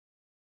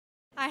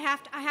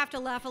I have to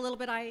laugh a little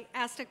bit. I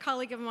asked a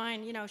colleague of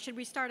mine, should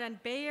we start on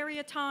Bay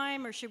Area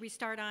time or should we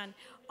start on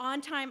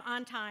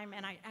time?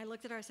 And I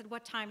looked at her, I said,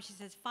 what time? She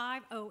says,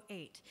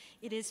 5:08.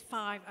 It is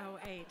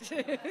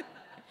 5:08.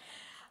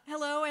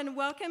 Hello and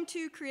welcome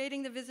to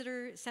Creating the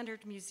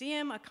Visitor-Centered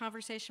Museum, a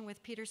conversation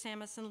with Peter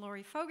Samis and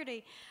Lori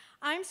Fogarty.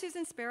 I'm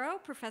Susan Sparrow,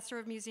 Professor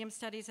of Museum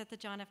Studies at the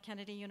John F.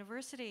 Kennedy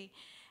University,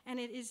 and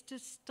it is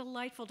just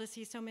delightful to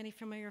see so many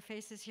familiar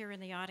faces here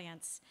in the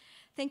audience.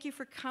 Thank you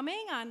for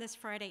coming on this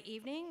Friday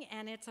evening,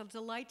 and it's a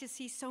delight to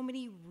see so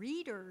many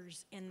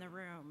readers in the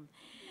room.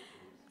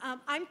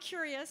 I'm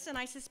curious, and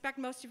I suspect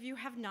most of you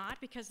have not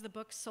because the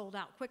book sold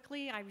out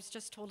quickly. I was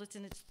just told it's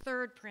in its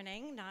third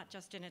printing, not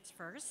just in its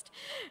first.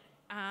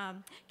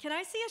 Can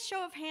I see a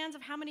show of hands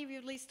of how many of you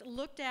at least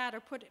looked at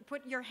or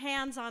put your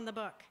hands on the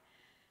book?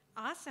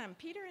 Awesome.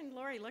 Peter and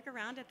Lori, look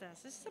around at this.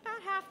 This is about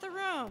half the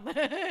room.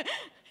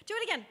 Do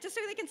it again, just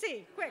so they can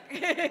see.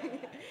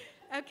 Quick.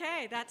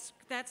 Okay, that's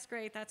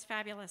great. That's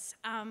fabulous.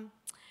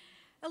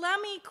 Allow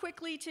me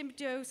quickly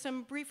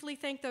to briefly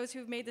thank those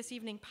who've made this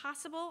evening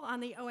possible.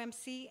 On the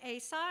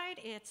OMCA side,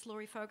 it's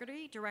Lori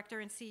Fogarty, Director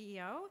and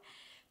CEO.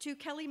 To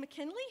Kelly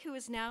McKinley, who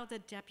is now the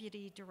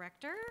Deputy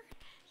Director.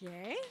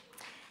 Yay.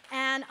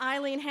 And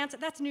Eileen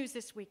Hansen, that's news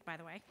this week, by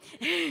the way.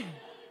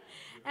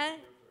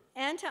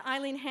 and to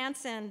Eileen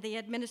Hansen, the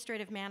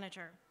Administrative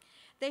Manager.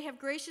 They have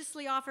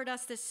graciously offered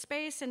us this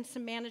space and to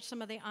manage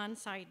some of the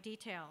on-site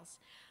details.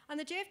 On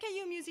the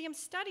JFKU Museum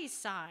Studies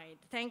side,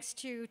 thanks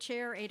to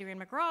Chair Adrienne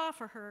McGraw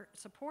for her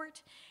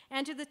support,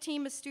 and to the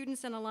team of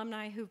students and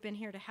alumni who've been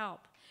here to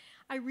help.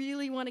 I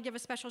really want to give a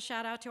special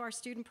shout out to our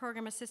student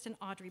program assistant,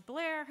 Audrey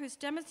Blair, who's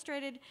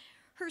demonstrated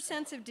her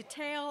sense of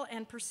detail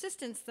and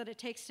persistence that it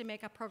takes to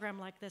make a program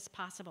like this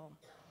possible.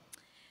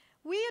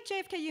 We at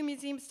JFKU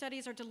Museum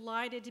Studies are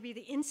delighted to be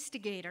the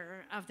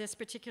instigator of this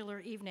particular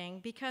evening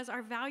because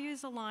our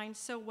values align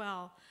so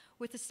well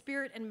with the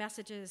spirit and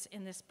messages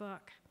in this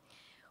book.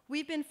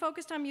 We've been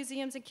focused on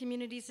museums and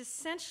communities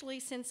essentially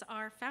since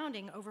our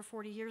founding over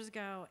 40 years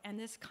ago, and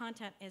this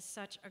content is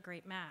such a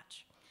great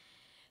match.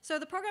 So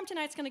the program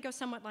tonight's going to go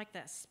somewhat like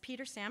this.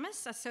 Peter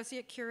Samis,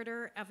 Associate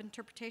Curator of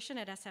Interpretation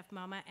at SF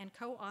MoMA and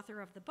co-author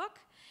of the book.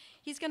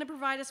 He's going to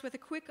provide us with a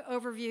quick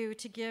overview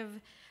to give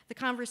the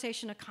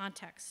conversation a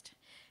context.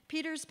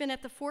 Peter's been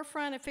at the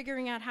forefront of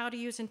figuring out how to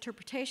use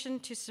interpretation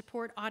to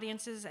support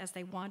audiences as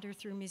they wander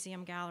through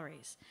museum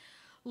galleries.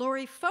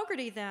 Lori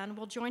Fogarty then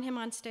will join him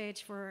on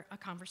stage for a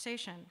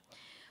conversation.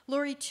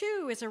 Lori,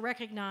 too, is a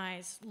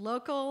recognized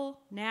local,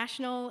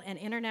 national, and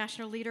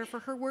international leader for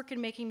her work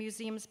in making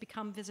museums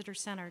become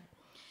visitor-centered.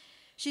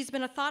 She's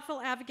been a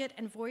thoughtful advocate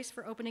and voice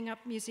for opening up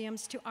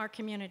museums to our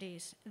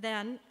communities.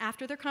 Then,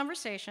 after their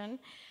conversation,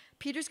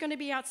 Peter's going to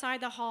be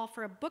outside the hall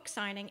for a book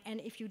signing,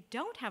 and if you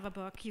don't have a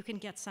book, you can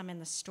get some in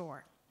the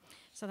store.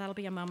 So that'll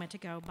be a moment to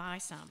go buy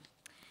some.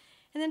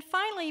 And then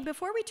finally,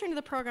 before we turn to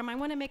the program, I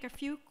want to make a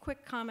few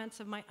quick comments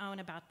of my own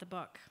about the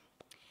book.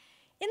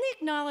 In the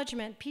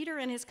acknowledgement, Peter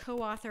and his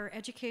co-author,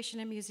 education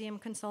and museum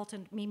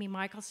consultant Mimi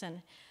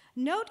Michaelson,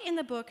 note in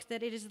the book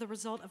that it is the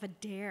result of a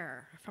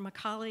dare from a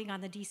colleague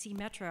on the DC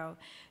Metro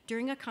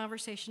during a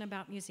conversation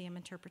about museum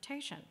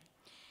interpretation.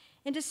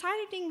 In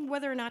deciding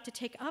whether or not to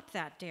take up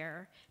that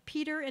dare,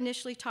 Peter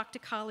initially talked to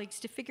colleagues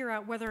to figure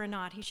out whether or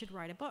not he should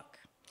write a book.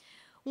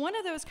 One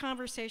of those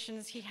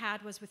conversations he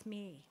had was with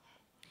me.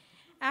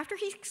 After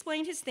he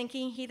explained his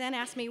thinking, he then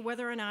asked me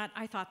whether or not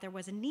I thought there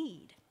was a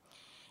need.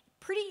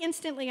 Pretty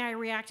instantly, I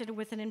reacted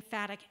with an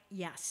emphatic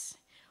yes.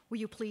 Will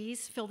you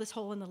please fill this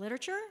hole in the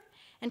literature?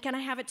 And can I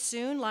have it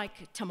soon,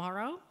 like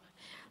tomorrow,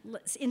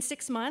 in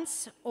 6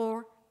 months,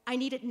 or I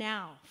need it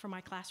now for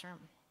my classroom?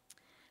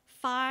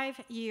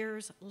 5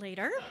 years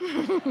later,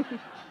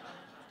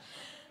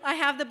 I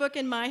have the book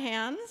in my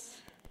hands.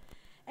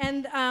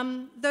 And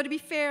though to be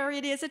fair,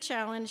 it is a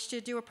challenge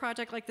to do a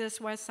project like this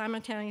while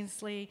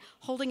simultaneously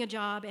holding a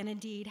job and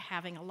indeed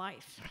having a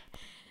life.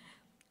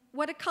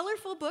 What a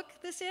colorful book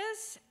this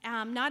is,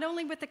 not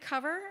only with the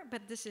cover,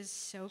 but this is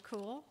so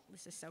cool.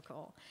 This is so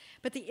cool.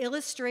 But the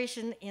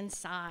illustration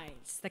inside.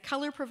 The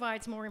color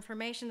provides more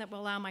information that will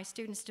allow my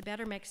students to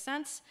better make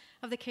sense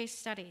of the case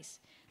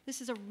studies.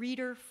 This is a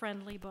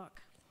reader-friendly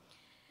book.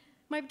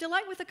 My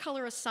delight with the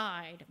color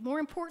aside, more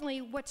importantly,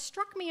 what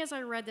struck me as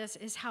I read this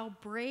is how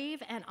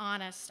brave and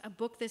honest a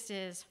book this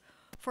is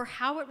for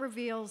how it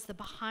reveals the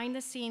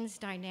behind-the-scenes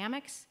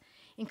dynamics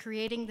in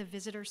creating the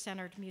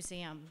visitor-centered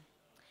museum.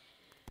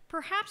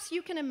 Perhaps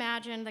you can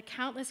imagine the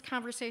countless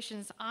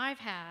conversations I've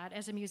had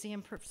as a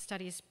museum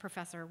studies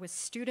professor with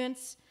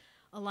students,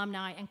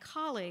 alumni, and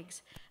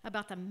colleagues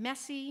about the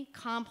messy,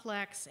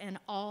 complex, and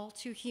all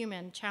too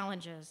human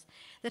challenges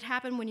that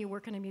happen when you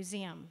work in a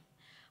museum.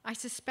 I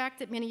suspect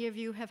that many of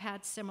you have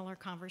had similar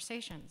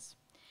conversations.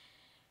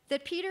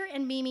 That Peter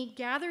and Mimi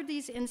gathered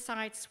these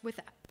insights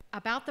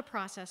about the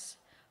process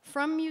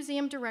from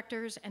museum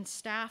directors and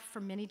staff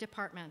from many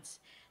departments,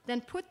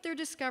 then put their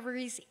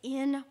discoveries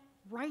in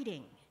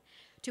writing.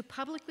 To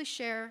publicly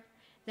share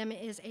them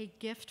is a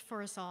gift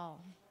for us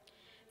all.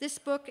 This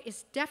book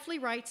deftly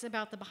writes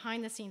about the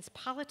behind-the-scenes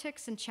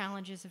politics and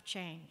challenges of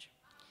change.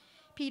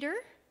 Peter,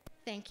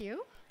 thank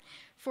you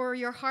for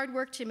your hard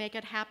work to make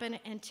it happen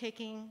and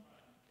taking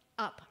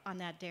up on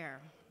that dare.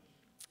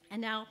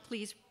 And now,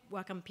 please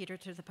welcome Peter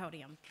to the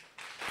podium.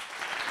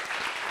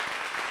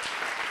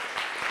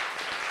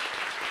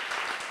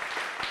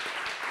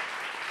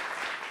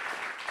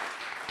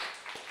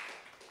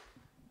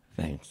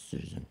 Thanks,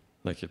 Susan.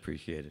 Much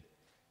appreciated.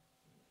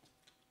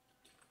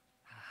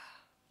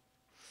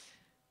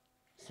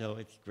 So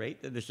it's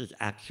great that this is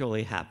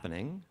actually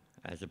happening,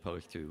 as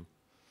opposed to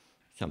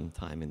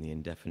sometime in the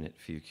indefinite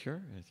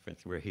future, as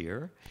we're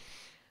here.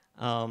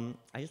 I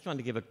just wanted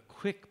to give a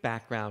quick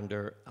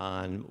backgrounder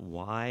on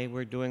why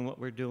we're doing what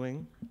we're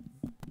doing.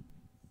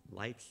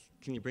 Lights,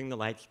 can you bring the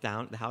lights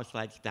down, the house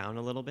lights down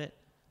a little bit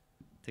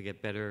to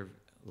get better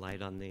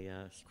light on the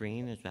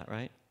screen, is that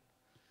right?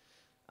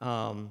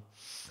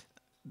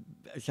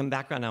 Some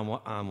background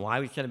on why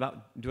we set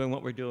about doing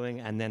what we're doing,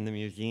 and then the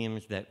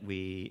museums that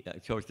we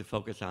chose to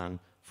focus on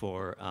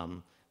for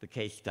the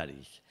case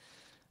studies.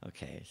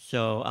 Okay,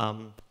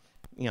 so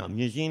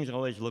museums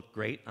always look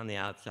great on the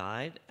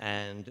outside,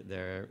 and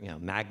they're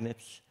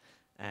magnets,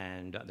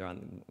 and they're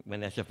on.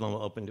 When SF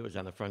MoMA opened, it was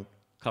on the front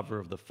cover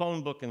of the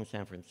phone book in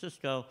San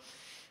Francisco,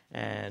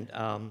 and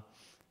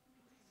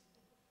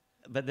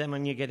but then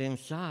when you get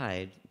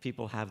inside,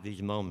 people have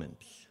these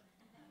moments.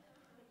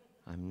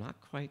 I'm not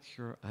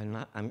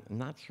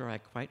sure I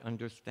quite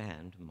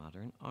understand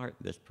modern art.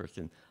 This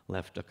person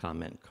left a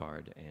comment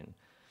card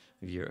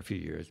a few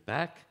years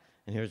back.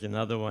 And here's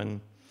another one.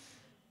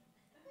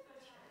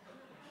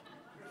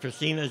 For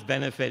Sina's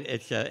benefit,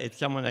 it's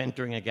someone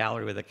entering a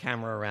gallery with a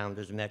camera around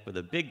his neck with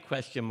a big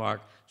question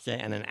mark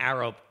and an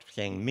arrow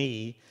saying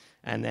me.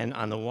 And then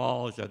on the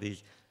walls are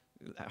these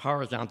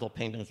horizontal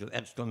paintings with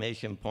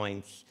exclamation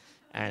points,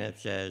 and it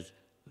says,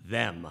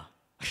 them.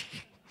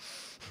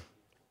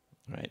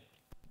 Right?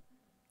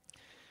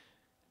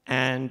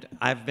 And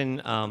I've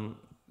been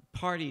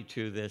party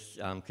to this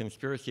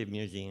conspiracy of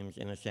museums,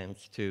 in a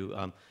sense,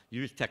 to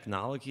use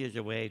technology as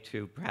a way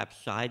to perhaps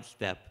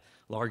sidestep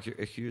larger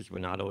issues we're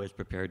not always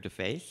prepared to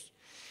face.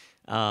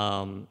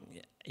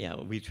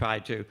 We try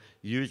to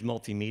use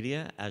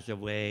multimedia as a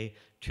way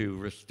to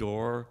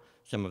restore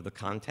some of the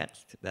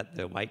context that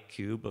the white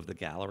cube of the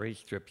gallery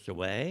strips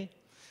away.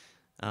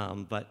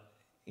 And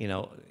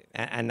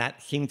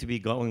that seemed to be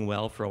going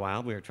well for a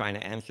while. We were trying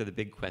to answer the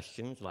big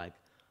questions like,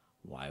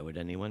 why would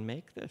anyone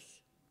make this?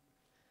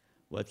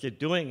 What's it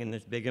doing in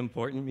this big,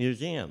 important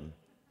museum?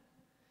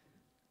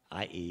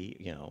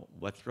 i.e.,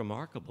 what's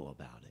remarkable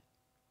about it?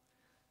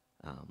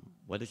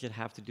 What does it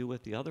have to do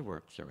with the other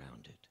works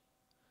around it?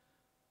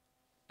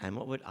 And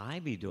what would I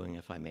be doing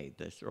if I made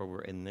this or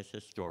were in this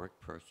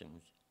historic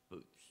person's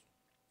boots?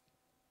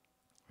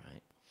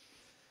 Right?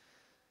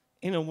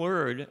 In a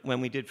word,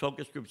 when we did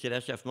focus groups at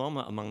SF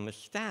MoMA among the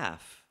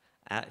staff,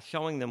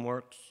 showing them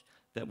works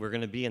that were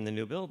going to be in the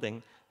new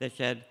building, they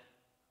said,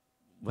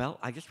 well,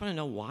 I just want to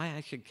know why I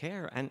should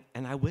care, and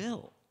I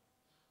will.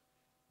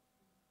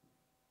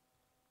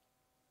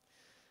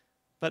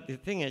 But the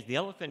thing is, the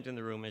elephant in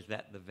the room is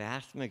that the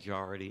vast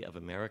majority of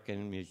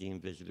American museum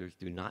visitors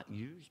do not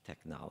use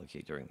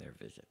technology during their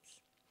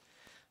visits.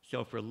 So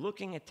if we're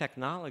looking at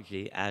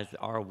technology as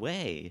our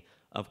way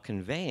of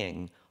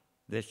conveying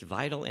this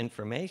vital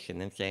information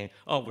and saying,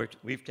 oh,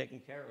 we've taken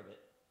care of it,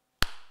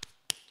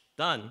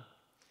 done,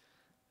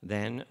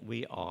 then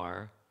we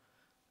are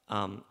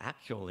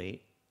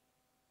actually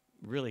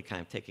really kind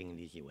of taking an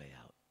easy way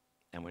out.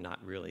 And we're not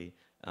really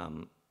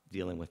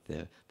dealing with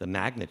the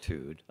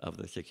magnitude of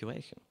the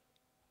situation.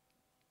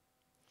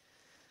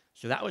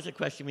 So that was a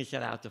question we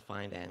set out to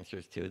find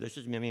answers to. This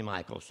is Mimi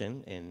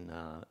Michaelson in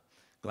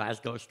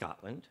Glasgow,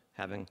 Scotland,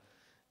 having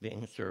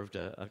been served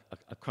a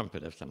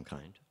crumpet of some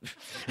kind.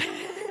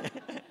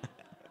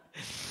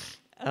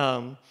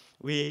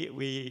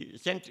 We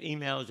sent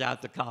emails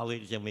out to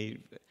colleagues, and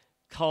we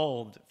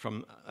culled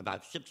from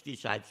about 60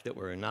 sites that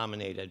were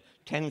nominated,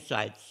 10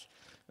 sites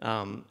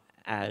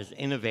as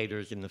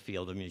innovators in the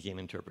field of museum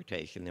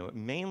interpretation. They were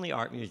mainly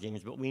art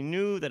museums, but we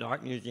knew that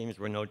art museums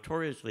were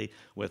notoriously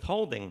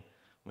withholding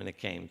when it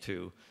came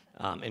to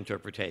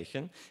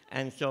interpretation.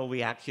 And so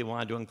we actually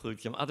wanted to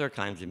include some other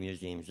kinds of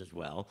museums as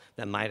well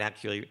that might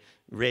actually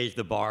raise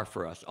the bar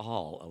for us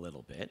all a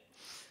little bit.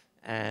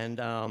 And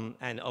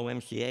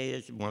OMCA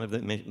is one of the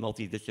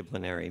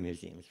multidisciplinary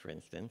museums, for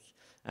instance.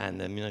 And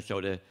the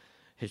Minnesota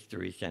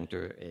History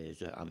Center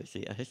is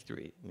obviously a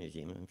history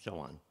museum, and so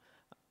on.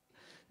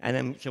 And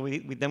then, so we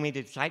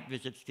did site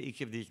visits to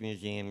each of these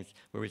museums,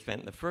 where we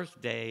spent the first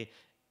day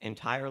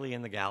entirely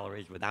in the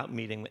galleries without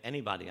meeting with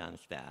anybody on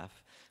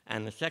staff.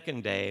 And the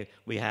second day,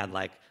 we had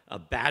like a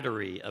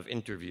battery of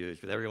interviews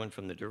with everyone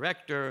from the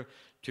director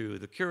to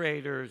the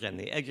curators and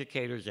the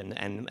educators and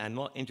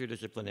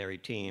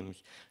interdisciplinary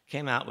teams.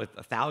 Came out with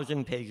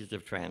 1,000 pages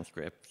of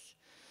transcripts.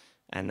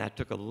 And that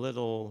took a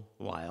little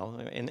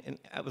while. And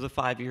over the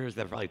 5 years,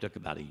 that probably took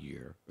about a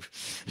year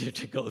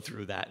to go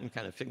through that and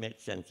kind of make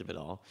sense of it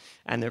all.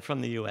 And they're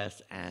from the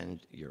US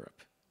and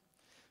Europe.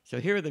 So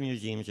here are the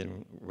museums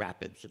in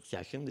rapid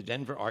succession. The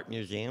Denver Art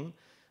Museum,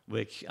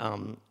 which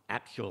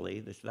actually,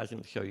 this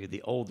doesn't show you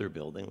the older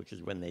building, which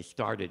is when they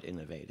started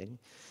innovating,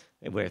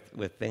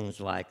 with things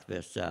like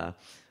this,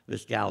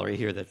 this gallery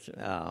here that's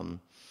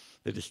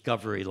the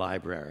Discovery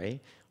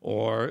Library,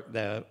 or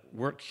the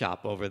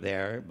workshop over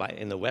there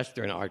in the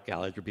Western Art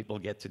Galleries where people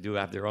get to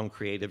have their own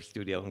creative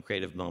studio and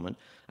creative moment.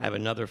 I have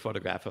another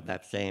photograph of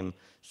that same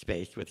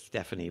space with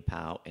Stephanie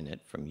Powell in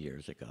it from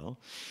years ago.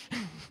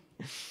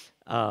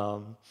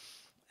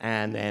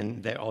 And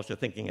then they're also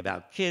thinking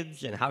about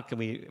kids and how can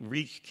we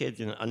reach kids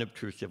in an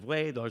unobtrusive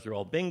way. Those are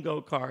all bingo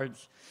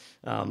cards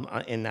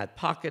in that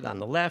pocket on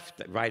the left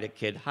that write at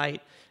kid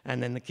height,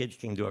 and then the kids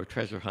can do a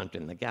treasure hunt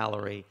in the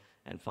gallery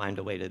and find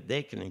a way that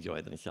they can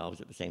enjoy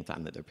themselves at the same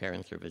time that their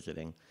parents are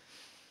visiting.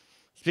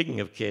 Speaking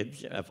of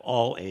kids of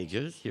all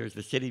ages, here's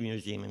the City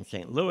Museum in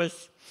St.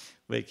 Louis,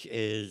 which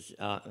is,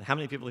 how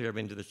many people here have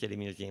been to the City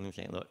Museum in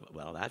St. Louis?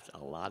 Well, that's a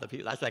lot of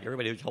people. That's like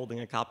everybody who's holding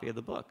a copy of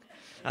the book.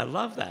 I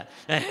love that.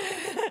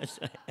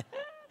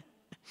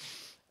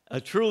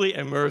 A truly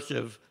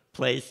immersive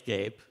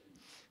playscape,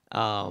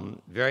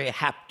 very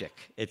haptic.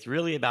 It's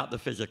really about the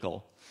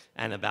physical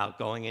and about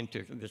going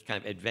into this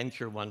kind of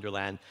adventure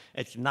wonderland.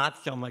 It's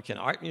not so much an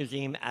art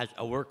museum as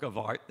a work of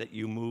art that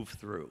you move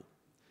through,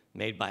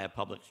 made by a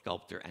public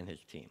sculptor and his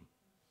team.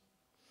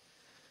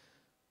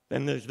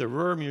 Then there's the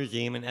Ruhr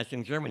Museum in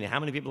Essen, Germany. How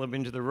many people have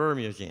been to the Ruhr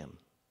Museum?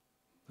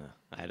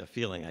 I had a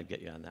feeling I'd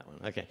get you on that one.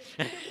 Okay.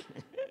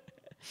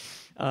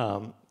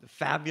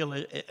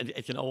 Fabulous.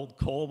 It's an old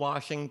coal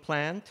washing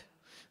plant.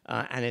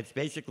 And it's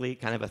basically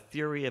kind of a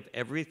theory of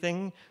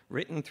everything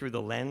written through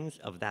the lens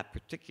of that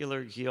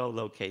particular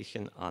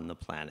geolocation on the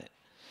planet.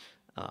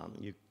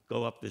 You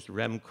go up this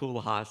Rem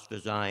Koolhaas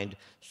designed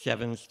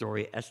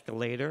 7-story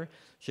escalator,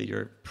 so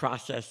you're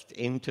processed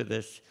into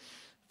this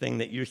thing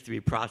that used to be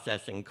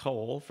processing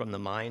coal from the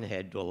mine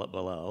head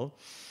below.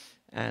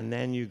 And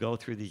then you go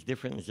through these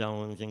different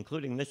zones,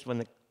 including this one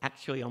that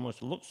actually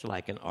almost looks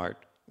like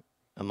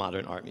a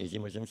modern art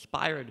museum. Was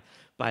inspired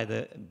by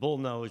the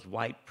bullnose,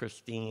 white,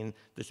 pristine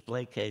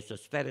display case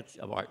aesthetics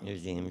of art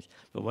museums.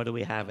 But what do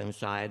we have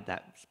inside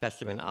that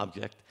specimen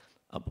object?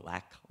 A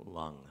black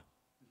lung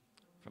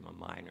from a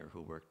miner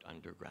who worked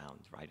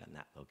underground right on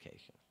that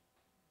location.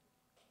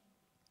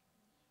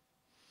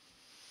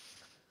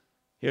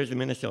 Here's the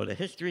Minnesota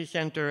History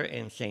Center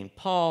in St.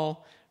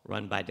 Paul,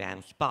 run by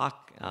Dan Spock.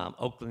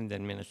 Oakland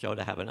and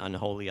Minnesota have an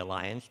unholy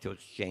alliance to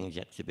exchange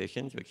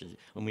exhibitions, which is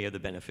when we are the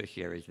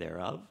beneficiaries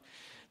thereof.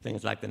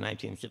 Things like the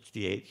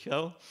 1968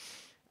 show.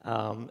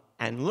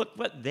 And look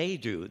what they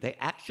do. They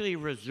actually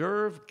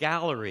reserve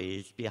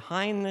galleries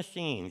behind the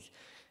scenes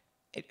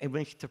in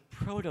which the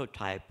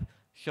prototype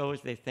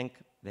shows they think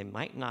they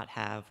might not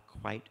have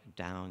quite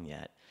down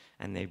yet.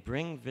 And they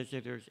bring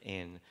visitors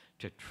in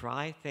to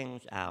try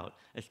things out,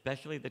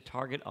 especially the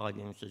target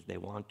audiences they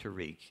want to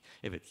reach.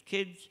 If it's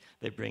kids,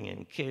 they bring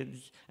in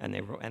kids, and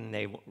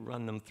they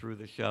run them through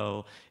the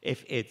show.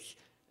 If it's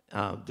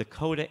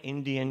Dakota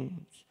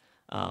Indians,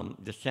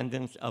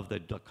 descendants of the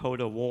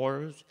Dakota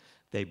Wars,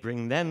 they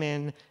bring them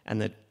in, and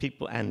the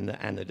people and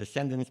the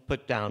descendants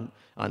put down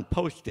on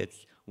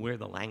Post-its where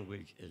the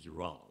language is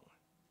wrong.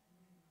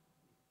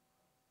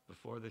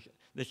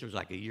 This was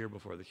like a year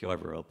before the show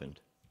ever opened.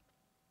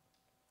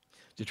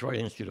 Detroit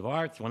Institute of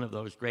Arts, one of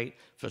those great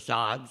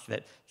facades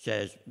that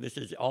says this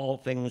is all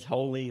things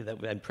holy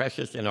and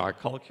precious in our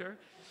culture.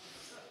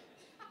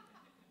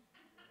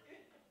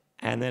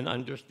 And then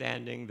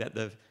understanding that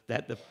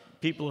the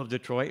people of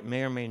Detroit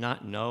may or may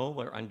not know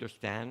or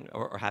understand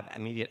or have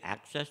immediate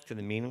access to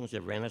the meanings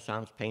of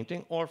Renaissance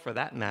painting, or for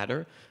that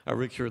matter, a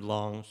Richard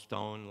Long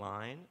stone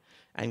line,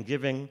 and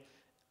giving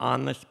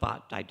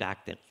on-the-spot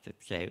didactics to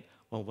say,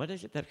 well, what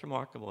is it that's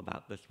remarkable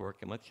about this work,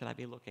 and what should I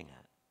be looking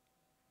at?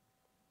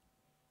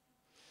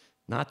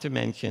 Not to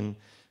mention,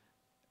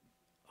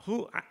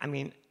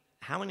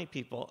 how many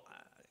people,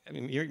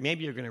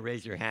 maybe you're going to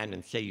raise your hand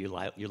and say you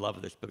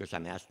love this because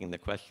I'm asking the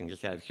question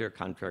just out of sheer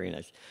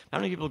contrariness. How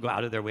many people go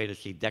out of their way to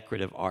see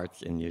decorative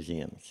arts in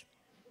museums?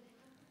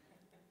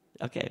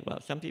 Okay, well,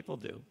 some people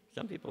do.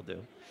 Some people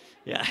do.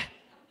 Yeah,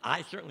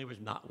 I certainly was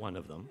not one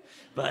of them.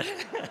 But,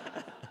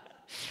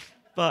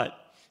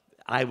 but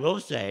I will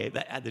say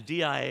that at the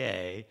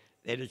DIA,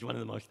 it is one of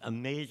the most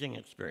amazing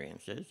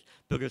experiences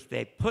because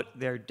they put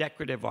their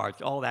decorative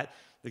arts, all that,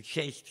 the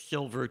chased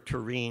silver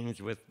tureens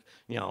with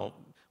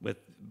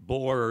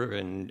boar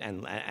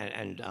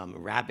and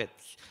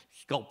rabbits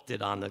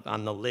sculpted on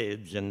the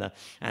lids and the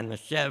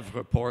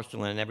Sèvres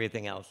porcelain and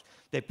everything else.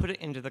 They put it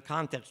into the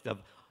context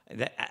of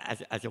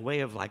as a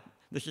way of like,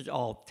 this is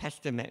all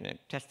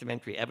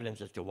testamentary evidence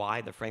as to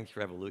why the French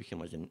Revolution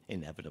was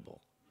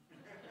inevitable.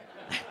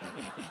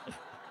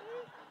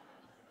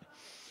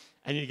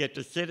 And you get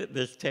to sit at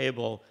this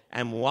table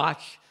and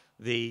watch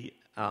the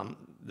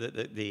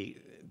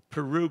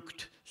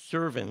peruqued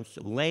servants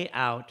lay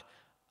out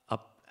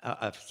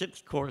a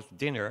 6-course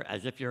dinner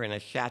as if you're in a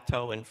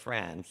chateau in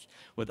France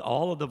with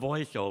all of the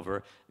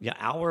voiceover,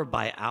 hour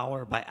by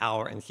hour by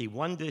hour, and see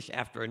one dish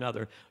after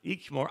another,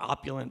 each more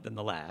opulent than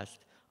the last,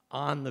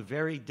 on the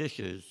very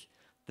dishes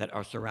that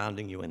are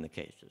surrounding you in the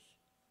cases.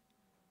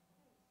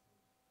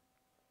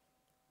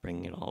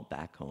 bringing it all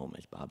back home,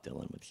 as Bob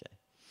Dylan would say.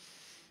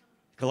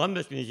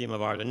 Columbus Museum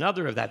of Art,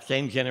 another of that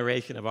same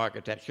generation of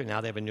architecture. Now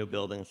they have a new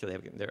building, so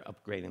they're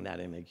upgrading that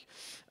image.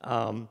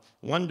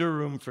 Wonder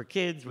Room for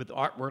kids with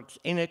artworks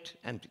in it,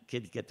 and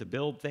kids get to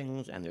build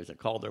things, and there's a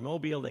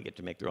Calder-mobile. They get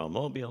to make their own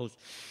mobiles.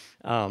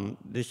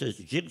 This is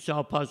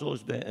jigsaw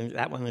puzzles, and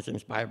that one was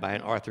inspired by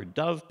an Arthur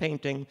Dove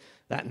painting.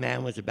 That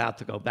man was about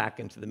to go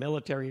back into the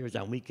military. He was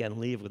on weekend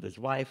leave with his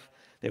wife.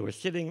 They were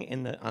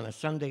sitting on a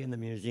Sunday in the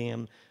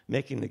museum,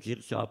 making the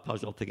jigsaw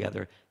puzzle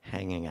together,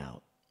 hanging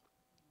out.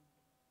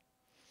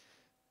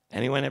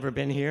 Anyone ever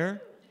been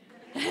here?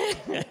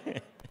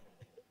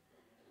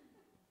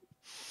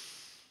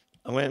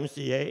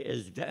 OMCA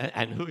is,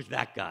 and who's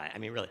that guy? I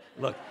mean, really,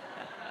 look,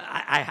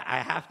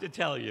 I have to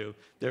tell you,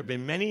 there have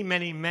been many,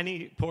 many,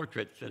 many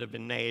portraits that have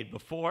been made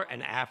before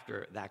and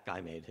after that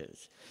guy made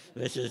his.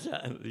 This is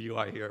the You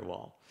Are Here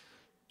wall.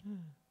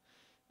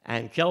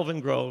 And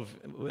Kelvin Grove,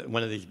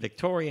 one of these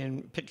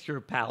Victorian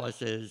picture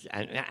palaces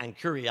and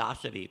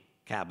curiosity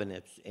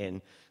cabinets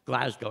in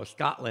Glasgow,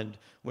 Scotland,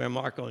 where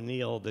Mark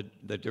O'Neill,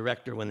 the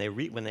director, when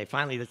they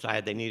finally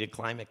decided they needed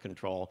climate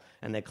control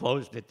and they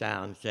closed it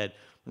down, said,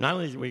 not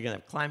only are we going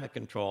to have climate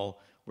control,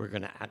 we're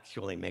going to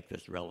actually make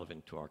this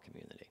relevant to our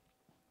community.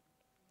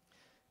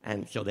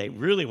 And so they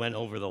really went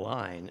over the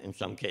line in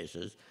some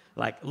cases.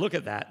 Like, look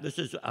at that. This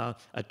is a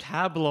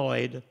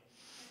tabloid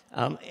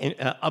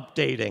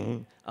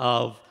updating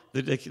of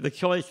the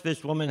choice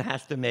this woman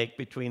has to make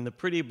between the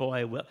pretty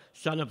boy,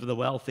 son of the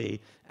wealthy,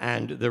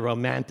 and the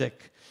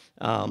romantic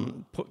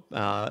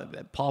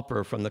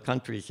pauper from the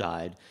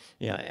countryside.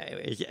 You know,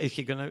 is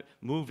she going to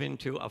move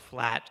into a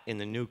flat in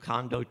the new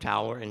condo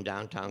tower in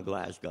downtown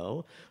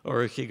Glasgow,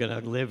 or is she going to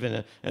live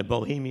in a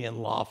bohemian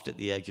loft at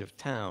the edge of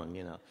town?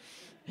 You know.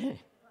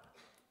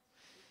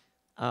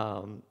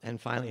 And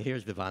finally,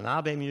 here's the Van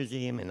Abbe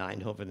Museum in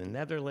Eindhoven, in the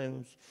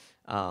Netherlands,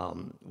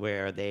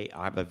 where they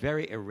have a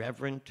very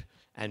irreverent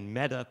and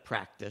meta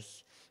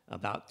practice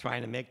about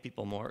trying to make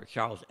people more.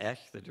 Charles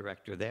Esch, the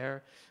director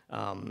there,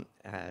 on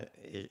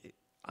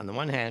the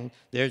one hand,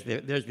 there's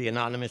the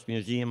anonymous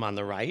museum on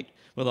the right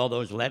with all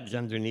those LEDs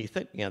underneath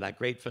it. You know, that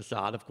great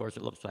facade. Of course,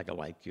 it looks like a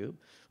white cube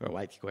or a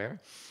white square.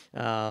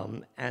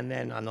 And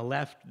then on the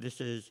left,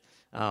 this is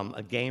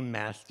a game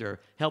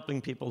master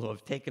helping people who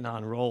have taken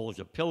on roles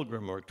of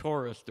pilgrim or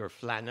tourist or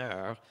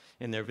flaneur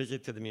in their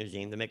visit to the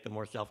museum to make them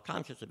more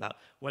self-conscious about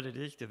what it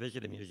is to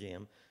visit a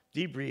museum,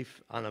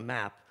 debrief on a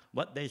map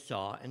what they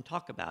saw, and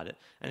talk about it.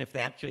 And if they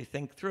actually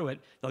think through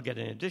it, they'll get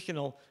an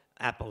additional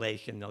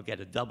appellation. They'll get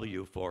a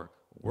W for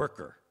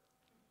worker.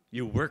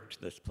 You worked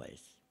this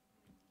place.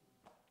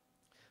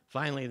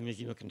 Finally, the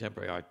Museum of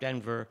Contemporary Art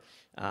Denver,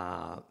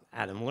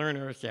 Adam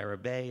Lerner, Sarah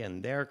Bay,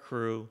 and their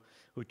crew,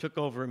 who took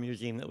over a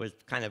museum that was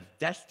kind of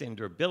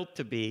destined or built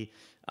to be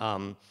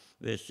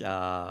this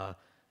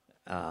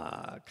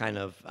kind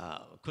of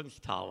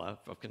Kunsthalle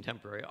of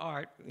contemporary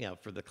art, you know,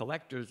 for the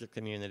collectors, the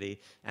community,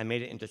 and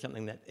made it into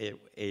something that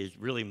is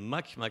really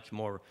much, much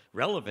more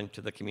relevant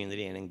to the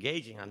community and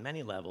engaging on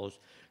many levels,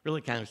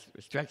 really kind of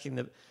stretching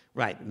the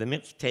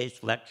mixed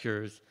taste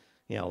lectures,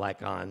 you know,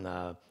 like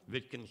on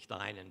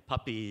Wittgenstein and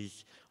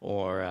puppies,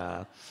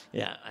 or,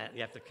 you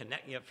have to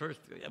connect, first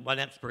one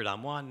expert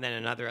on one, then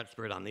another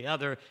expert on the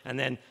other, and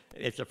then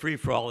it's a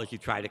free-for-all as you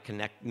try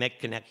to make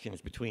connections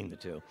between the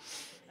two.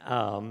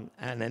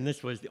 And then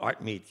this was the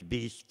Art Meets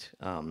Beast,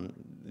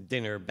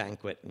 dinner,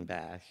 banquet, and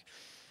bash.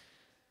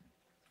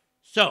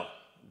 So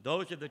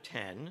those are the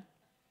 10.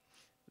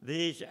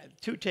 These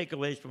 2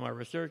 takeaways from our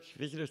research: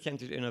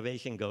 visitor-centered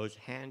innovation goes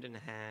hand in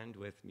hand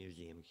with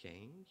museum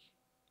change.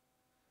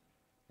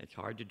 It's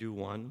hard to do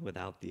one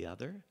without the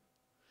other.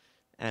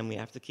 And we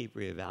have to keep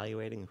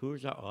reevaluating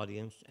who's our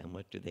audience and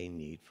what do they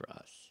need for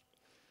us.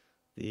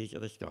 These are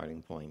the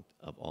starting point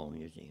of all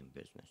museum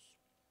business.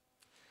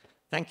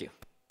 Thank you.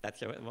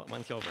 That's it.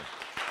 Once over.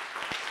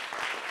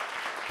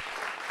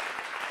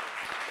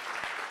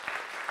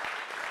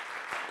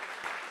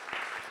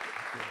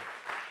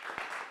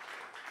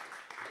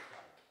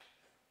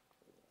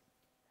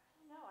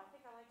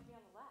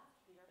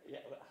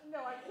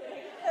 No, I'm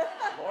kidding.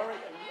 Laura,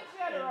 in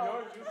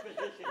your new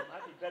position, it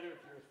might be better if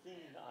you're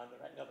seen on the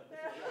right. No, but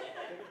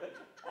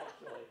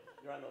actually,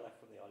 you're on the left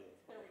from the audience.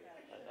 There we go.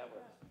 That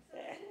works. The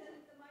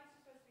mic's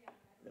supposed to be on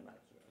the The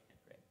mic's okay,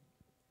 great.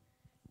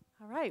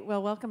 All right,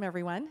 well, welcome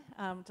everyone.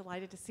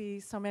 Delighted to see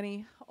so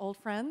many old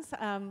friends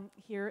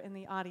here in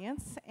the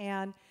audience.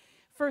 And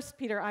first,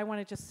 Peter, I want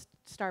to just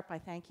start by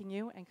thanking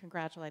you and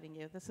congratulating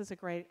you. This is a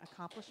great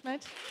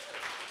accomplishment.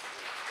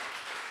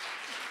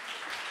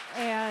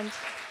 And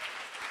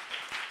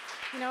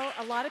you know,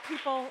 a lot of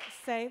people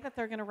say that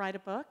they're going to write a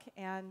book,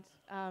 and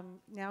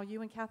now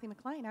you and Kathy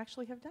McLean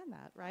actually have done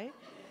that, right?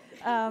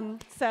 And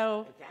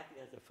Kathy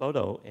has a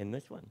photo in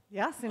this one.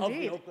 Yes, indeed. Of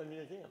the Oakland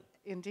Museum.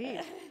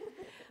 Indeed.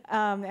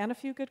 And a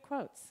few good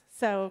quotes.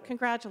 So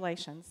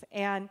congratulations.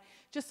 And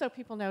just so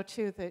people know,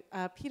 too,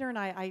 that Peter and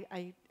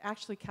I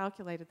actually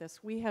calculated this.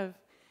 We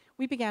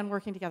began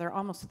working together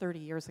almost 30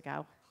 years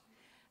ago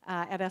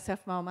at SF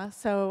MoMA.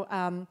 So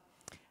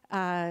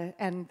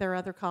and there are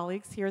other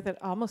colleagues here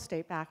that almost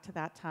date back to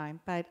that time.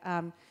 But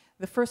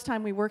the first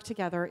time we worked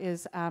together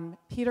is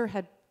Peter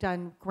had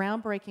done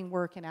groundbreaking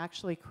work in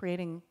actually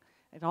creating,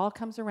 it all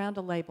comes around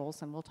to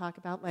labels, and we'll talk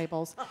about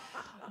labels,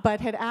 but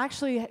had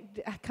actually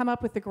come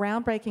up with the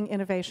groundbreaking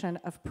innovation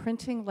of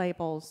printing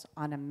labels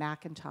on a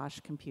Macintosh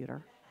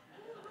computer.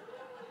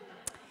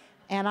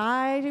 And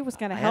I was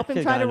going to help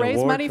him try to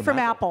raise money from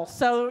Apple.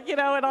 So, you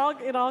know,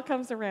 it all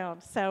comes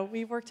around. So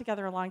we worked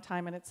together a long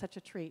time, and it's such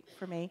a treat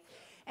for me.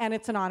 And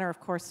it's an honor, of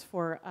course,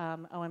 for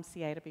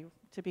OMCA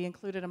to be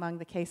included among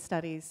the case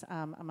studies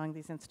among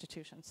these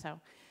institutions.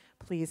 So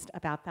pleased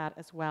about that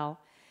as well.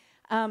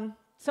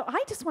 So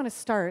I just want to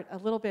start a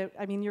little bit.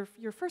 I mean,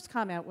 your first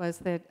comment was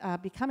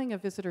that becoming a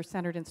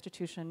visitor-centered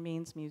institution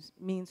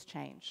means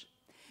change.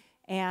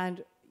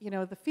 And, you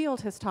know, the field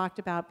has talked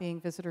about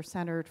being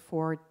visitor-centered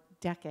for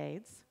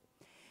decades.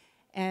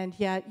 And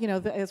yet, you know,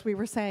 as we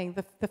were saying,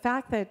 the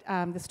fact that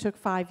this took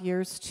 5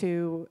 years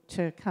to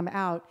come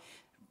out,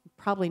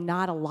 probably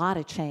not a lot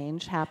of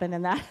change happened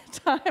in that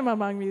time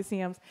among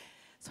museums.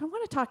 So I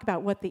want to talk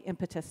about what the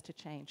impetus to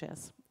change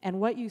is and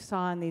what you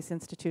saw in these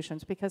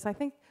institutions, because I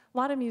think a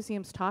lot of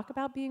museums talk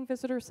about being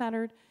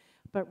visitor-centered,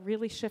 but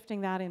really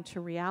shifting that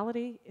into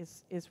reality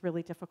is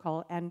really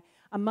difficult. And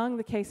among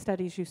the case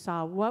studies you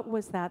saw, what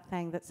was that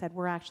thing that said,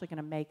 we're actually going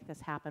to make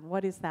this happen?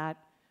 What is that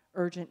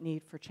urgent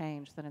need for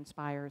change that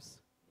inspires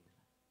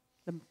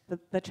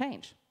the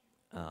change?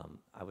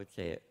 I would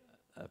say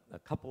a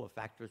couple of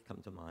factors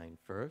come to mind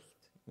first.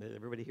 Is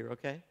everybody here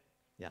okay?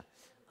 Yeah.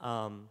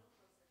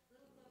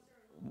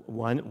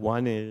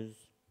 One is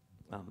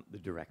the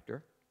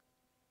director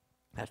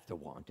has to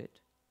want it.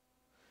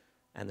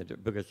 And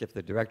because if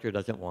the director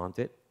doesn't want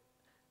it,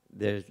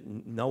 there's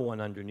no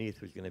one underneath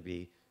who's going to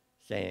be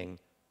saying,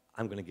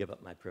 I'm going to give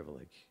up my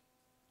privilege,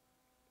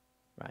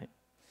 right?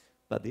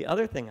 But the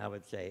other thing I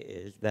would say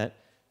is that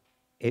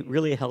it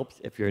really helps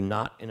if you're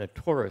not in a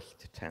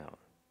tourist town.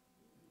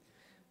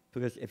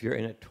 Because if you're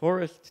in a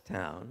tourist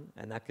town,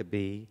 and that could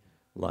be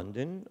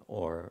London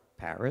or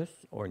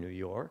Paris or New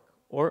York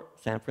or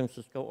San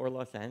Francisco or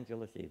Los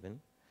Angeles even,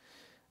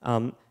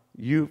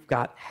 you've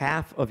got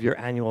half of your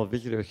annual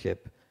visitorship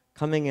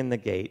coming in the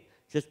gate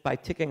just by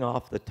ticking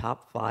off the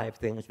top 5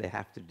 things they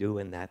have to do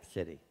in that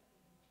city.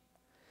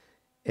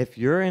 If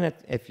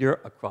you're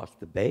across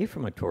the bay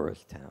from a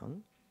tourist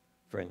town,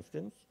 for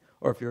instance,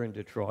 or if you're in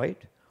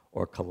Detroit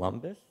or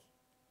Columbus,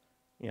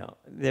 you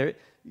know,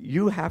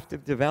 you have to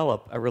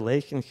develop a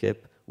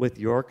relationship with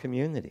your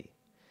community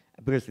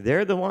because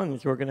they're the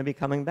ones who are going to be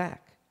coming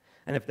back.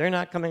 And if they're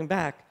not coming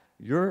back,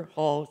 your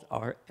halls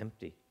are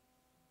empty.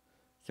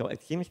 So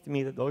it seems to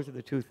me that those are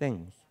the two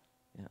things.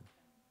 Yeah.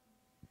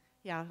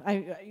 Yeah,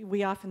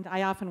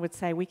 I often would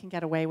say we can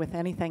get away with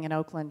anything in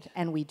Oakland,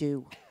 and we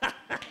do.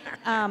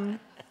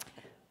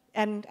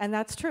 And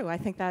that's true. I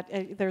think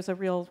that there's a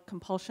real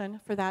compulsion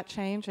for that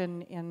change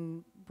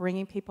in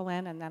bringing people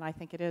in, and then I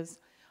think it is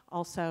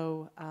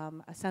also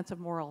a sense of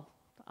moral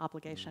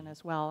obligation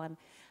as well. And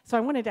so I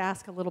wanted to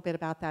ask a little bit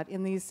about that.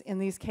 In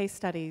these case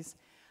studies,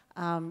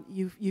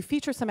 you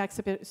feature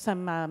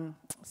some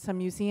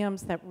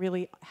museums that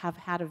really have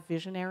had a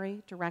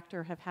visionary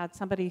director, have had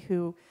somebody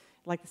who,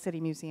 like the City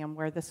Museum,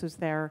 where this was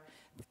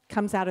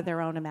comes out of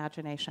their own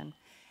imagination.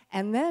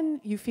 And then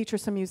you feature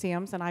some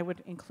museums, and I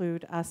would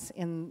include us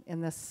in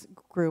this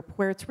group,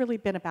 where it's really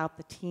been about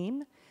the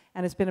team,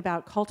 and it's been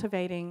about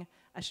cultivating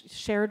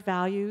shared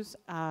values,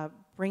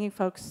 bringing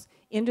folks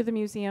into the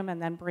museum,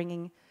 and then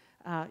bringing,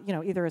 you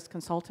know, either as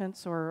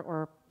consultants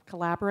or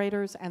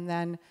collaborators, and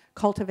then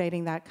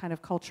cultivating that kind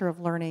of culture of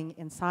learning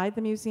inside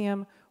the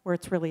museum, where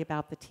it's really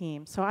about the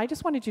team. So I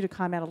just wanted you to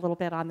comment a little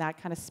bit on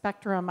that kind of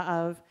spectrum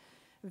of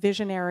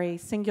visionary,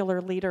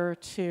 singular leader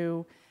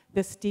to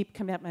this deep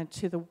commitment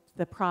to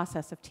the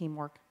process of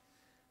teamwork.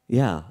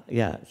 Yeah.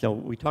 So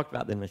we talked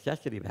about the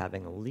necessity of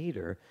having a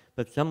leader,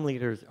 but some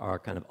leaders are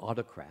kind of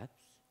autocrats,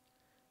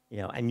 you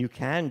know, and you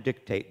can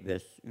dictate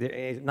this.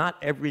 Not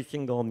every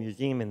single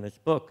museum in this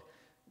book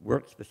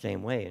works the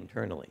same way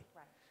internally.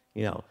 Right.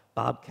 You know,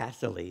 Bob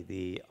Casserly,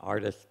 the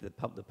artist, the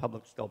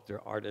public sculptor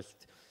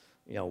artist,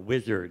 you know,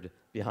 wizard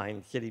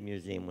behind City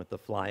Museum with the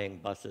flying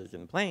buses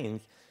and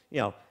planes, you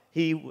know,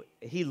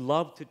 he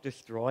loved to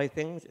destroy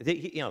things.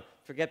 You know,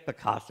 forget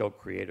Picasso,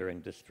 creator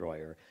and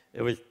destroyer.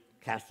 It was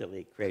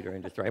Casserly, creator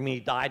and destroyer. I mean, he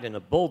died in a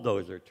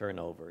bulldozer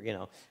turnover, you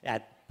know,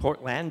 at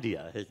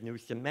Portlandia, his new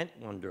cement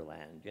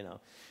wonderland, you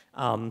know.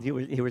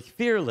 He was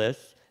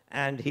fearless,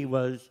 and he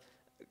was,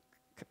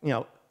 you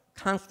know,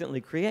 constantly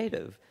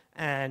creative.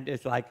 And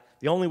it's like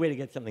the only way to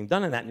get something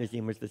done in that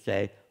museum was to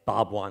say,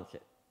 Bob wants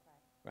it,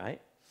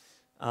 right?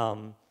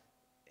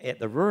 At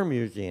the Ruhr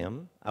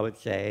Museum, I would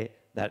say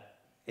that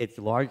it's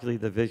largely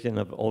the vision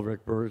of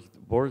Ulrich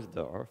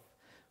Borsdorf,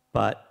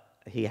 but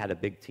he had a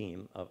big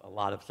team of a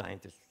lot of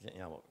scientists, you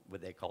know,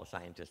 what they call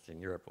scientists in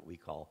Europe, what we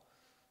call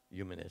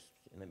humanists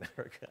in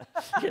America.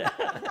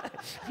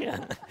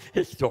 Yeah,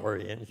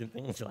 historians and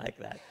things like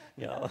that,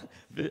 you know,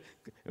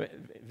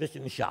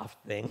 Wissenschaft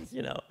things,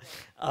 you know.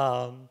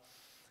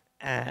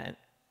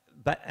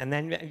 and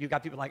then you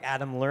got people like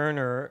Adam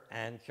Lerner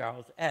and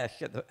Charles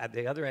Esch at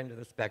the other end of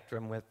the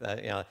spectrum with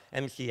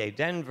MCA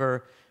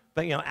Denver.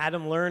 But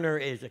Adam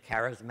Lerner is a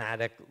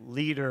charismatic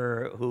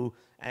leader who,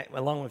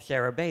 along with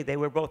Sarah Bay, they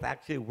were both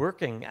actually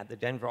working at the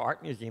Denver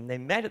Art Museum. They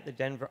met at the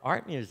Denver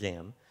Art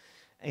Museum,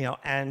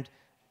 and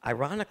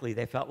ironically,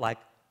 they felt like,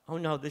 oh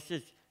no, this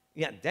is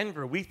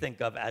Denver. We think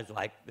of as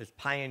like this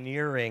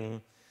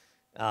pioneering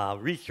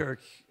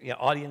research,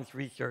 audience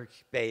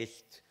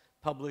research-based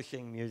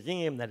publishing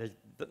museum that has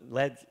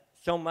led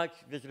so much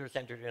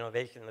visitor-centered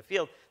innovation in the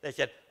field. They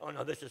said, oh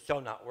no, this is so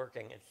not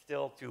working. It's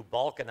still too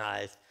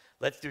balkanized.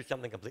 Let's do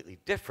something completely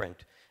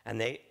different.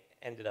 And they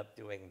ended up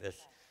doing this,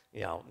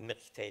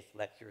 mixed taste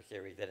lecture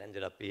series that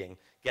ended up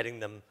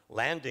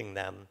landing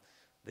them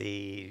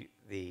the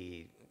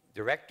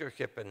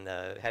directorship and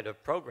the head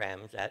of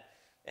programs at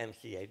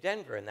MCA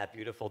Denver in that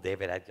beautiful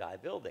David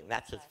Adjaye building.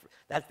 That's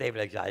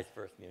David Adjaye's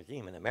first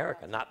museum in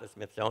America, not the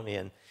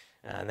Smithsonian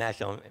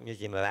National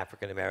Museum of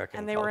African American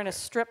And they Culture. were in a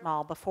strip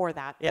mall before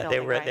that. Yeah,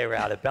 building, they were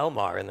out at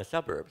Belmar in the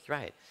suburbs,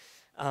 right?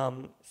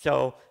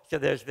 So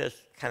there's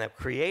this kind of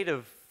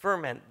creative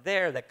ferment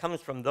there that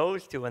comes from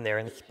those two and their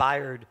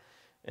inspired,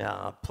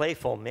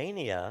 playful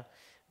mania.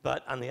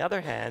 But on the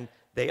other hand,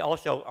 they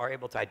also are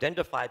able to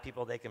identify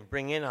people they can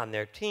bring in on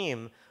their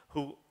team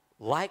who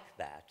like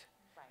that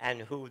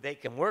and who they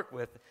can work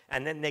with,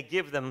 and then they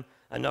give them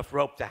enough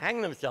rope to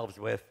hang themselves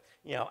with,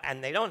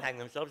 and they don't hang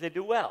themselves, they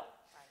do well.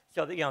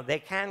 So that, they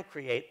can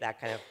create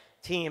that kind of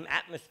team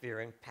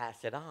atmosphere and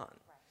pass it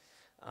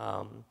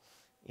on.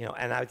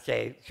 And I would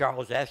say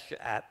Charles Esch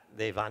at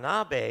the Van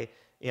Abe,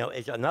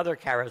 is another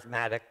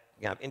charismatic,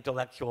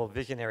 intellectual,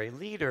 visionary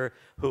leader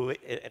who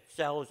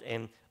excels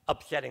in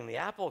upsetting the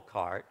apple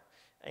cart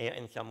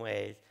in some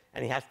ways,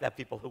 and he has to have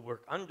people who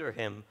work under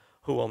him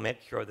who will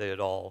make sure that it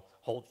all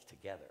holds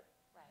together.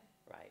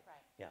 Right.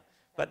 Yeah.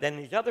 But then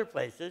these other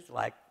places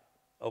like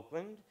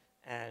Oakland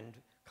and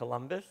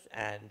Columbus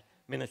and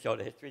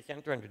Minnesota History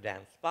Center under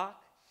Dan Spock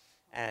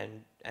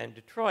and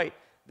Detroit,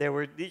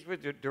 these were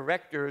the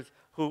directors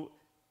who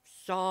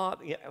saw,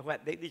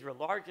 these were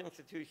large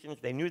institutions.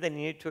 They knew they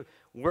needed to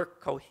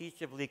work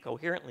cohesively,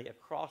 coherently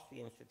across the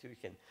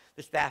institution.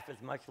 The staff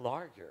is much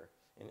larger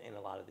in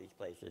a lot of these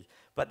places,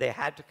 but they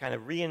had to kind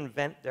of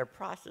reinvent their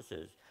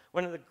processes.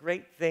 One of the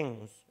great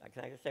things,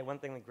 can I just say one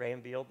thing that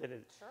Graham Beale did?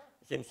 Sure,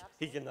 since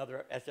absolutely. He's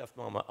another SF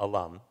MoMA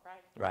alum,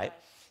 right?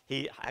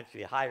 He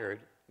actually hired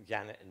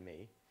Janet and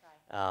me.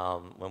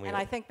 When we And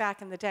I think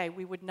back in the day,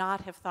 we would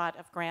not have thought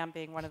of Graham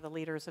being one of the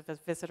leaders of a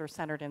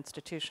visitor-centered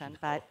institution,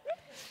 but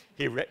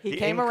he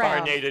came around.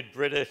 incarnated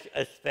British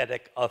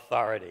aesthetic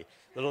authority.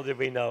 Little did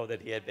we know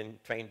that he had been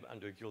trained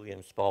under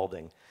Julian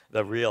Spalding,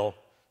 the real,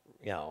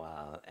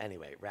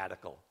 anyway,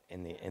 radical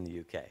in the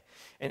UK.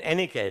 In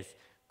any case,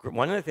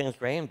 one of the things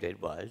Graham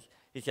did was,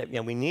 he said,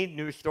 we need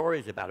new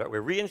stories about it.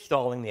 We're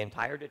reinstalling the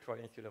entire Detroit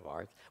Institute of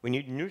Arts. We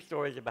need new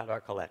stories about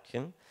our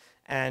collection.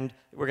 And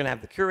we're going to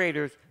have the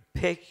curators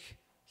pitch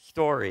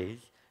stories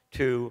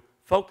to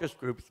focus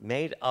groups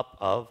made up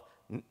of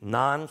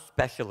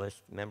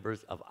non-specialist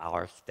members of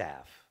our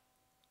staff.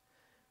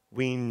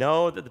 We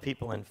know that the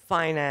people in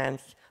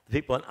finance, the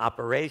people in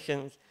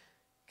operations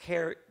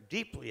care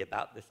deeply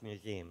about this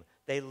museum.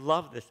 They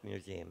love this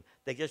museum.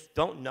 They just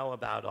don't know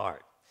about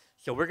art.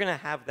 So we're going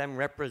to have them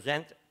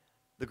represent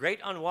the great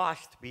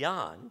unwashed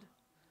beyond,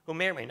 who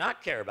may or may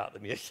not care about the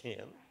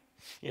museum,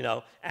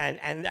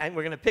 and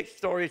we're going to pick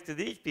stories to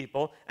these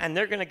people, and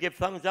they're going to give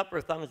thumbs up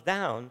or thumbs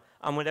down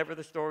on whatever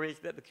the stories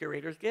that the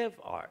curators give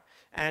are.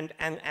 And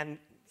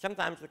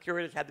sometimes the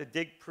curators have to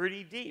dig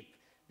pretty deep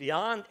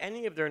beyond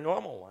any of their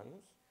normal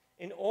ones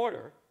in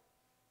order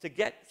to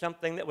get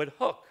something that would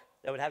hook,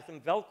 that would have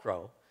some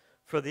Velcro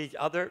for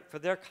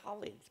their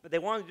colleagues. But they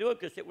wanted to do it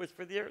because it was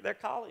for their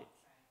colleagues.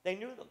 They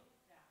knew them.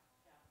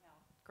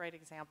 Great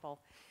example.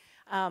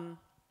 And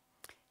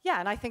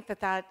I think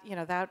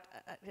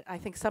I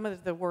think some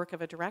of the work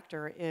of a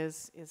director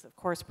is of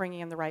course bringing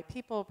in the right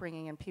people,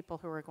 bringing in people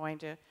who are going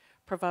to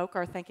provoke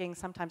our thinking.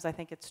 Sometimes I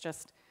think it's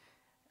just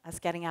us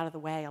getting out of the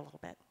way a little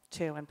bit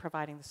too, and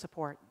providing the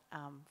support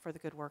for the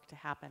good work to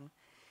happen.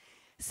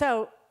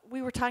 So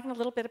we were talking a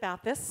little bit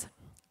about this,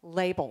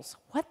 labels.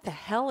 What the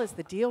hell is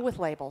the deal with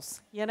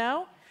labels?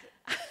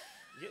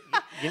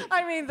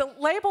 I mean, the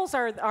labels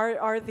are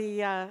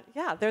the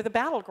they're the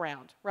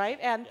battleground, right?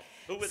 And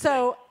Who would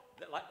so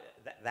think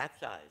that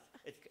size.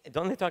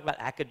 Don't they talk about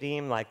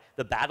academe, like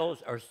the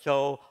battles are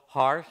so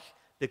harsh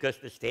because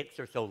the stakes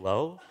are so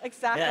low?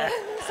 exactly.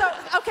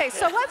 Yeah.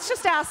 So let's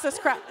just ask this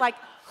crowd, like,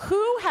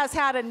 who has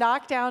had a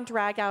knockdown,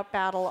 drag-out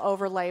battle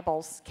over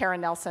labels?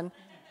 Karen Nelson.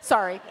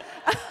 Sorry.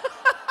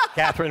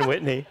 Catherine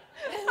Whitney.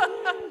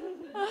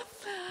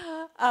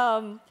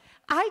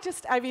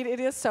 I mean, it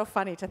is so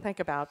funny to think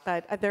about,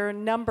 but there are a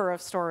number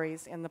of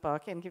stories in the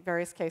book, in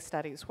various case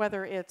studies,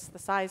 whether it's the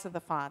size of the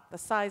font, the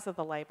size of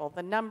the label,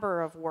 the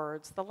number of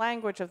words, the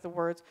language of the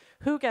words,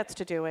 who gets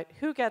to do it,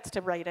 who gets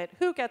to rate it,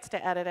 who gets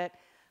to edit it.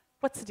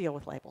 What's the deal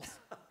with labels?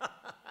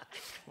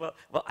 Well,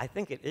 I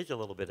think it is a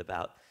little bit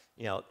about,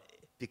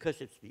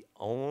 because it's the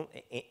only,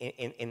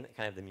 in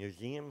kind of the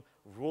museum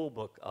rule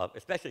book of,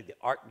 especially the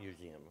art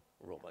museum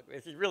rule book.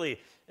 This is really,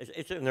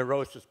 it's a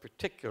neurosis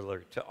particular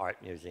to art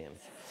museums.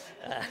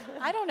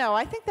 I don't know.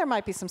 I think there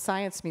might be some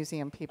science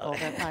museum people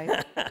that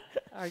might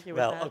argue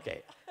with that. Well,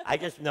 okay. I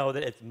just know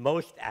that it's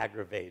most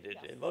aggravated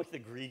and most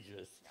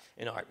egregious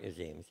in art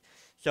museums.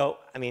 So,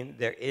 I mean,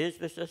 there is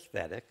this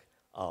aesthetic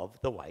of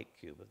the white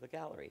cube of the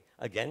gallery,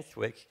 against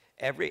which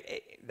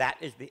that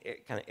is the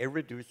kind of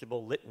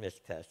irreducible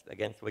litmus test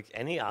against which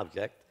any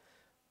object,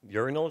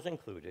 urinals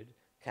included,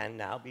 can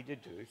now be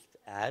deduced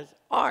as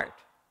art,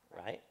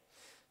 right?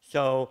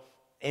 So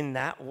in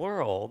that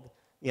world,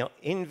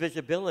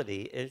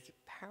 invisibility is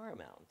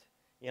paramount,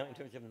 in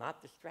terms of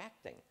not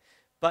distracting.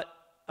 But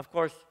of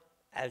course,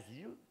 as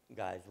you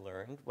guys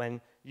learned,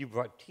 when you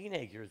brought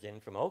teenagers in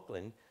from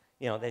Oakland,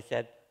 they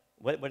said,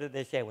 what did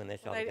they say when they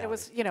saw the gallery? It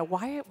was,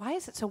 why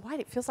is it so wide?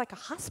 It feels like a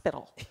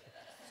hospital.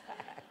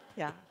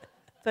 Yeah.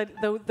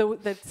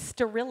 The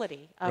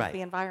sterility of the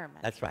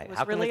environment. That's right. Was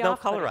How come really there's no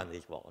color on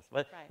these walls?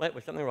 Was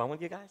something wrong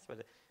with you guys?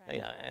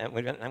 And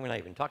we're not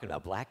even talking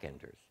about black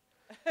enders.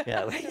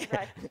 Yeah.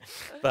 Right.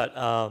 But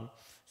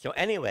so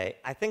anyway,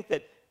 I think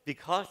that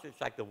because it's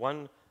like the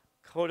one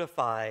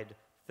codified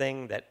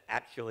thing that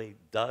actually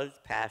does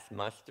pass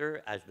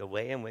muster as the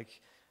way in which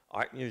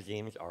art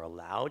museums are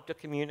allowed to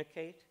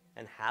communicate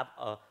and have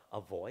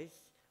a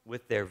voice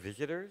with their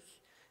visitors,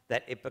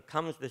 that it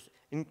becomes this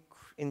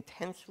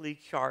intensely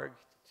charged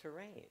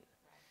terrain.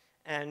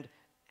 And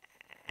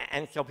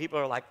so people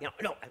are like,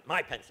 no,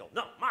 my pencil,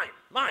 no, mine.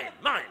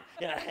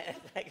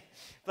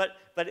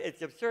 But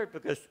it's absurd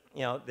because,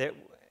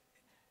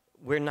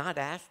 we're not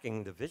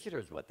asking the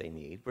visitors what they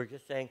need. We're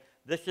just saying,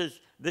 this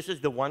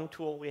is the one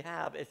tool we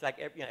have. It's like,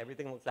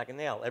 everything looks like a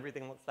nail.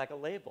 Everything looks like a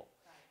label.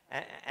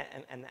 And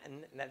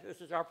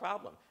this is our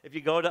problem. If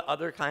you go to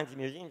other kinds of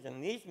museums,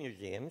 and these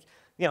museums,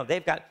 you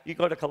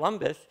go to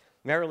Columbus,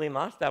 Marilee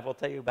Mostov will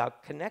tell you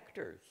about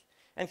connectors.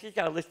 And she's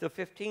got a list of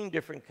 15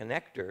 different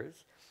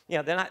connectors.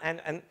 They're not,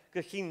 and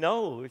because she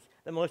knows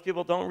that most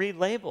people don't read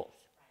labels.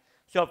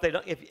 So if they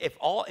don't,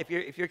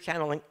 if you're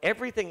channeling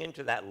everything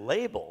into that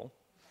label,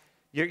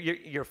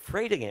 you're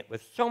freighting it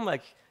with so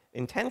much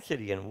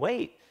intensity and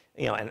weight,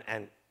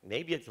 and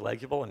maybe it's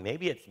legible, and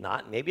maybe it's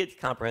not. Maybe it's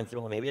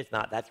comprehensible, and maybe it's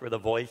not. That's where the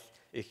voice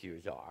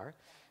issues are.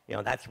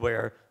 That's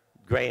where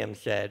Graham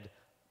said,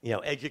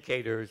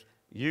 educators,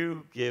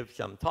 you give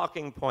some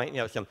talking point,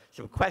 some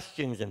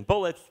questions and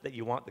bullets that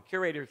you want the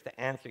curators to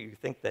answer. You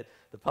think that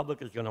the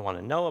public is going to want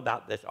to know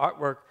about this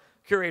artwork.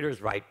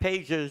 Curators write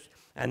pages,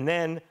 and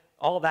then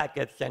all that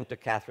gets sent to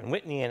Catherine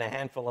Whitney and a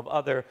handful of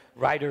other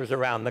writers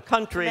around the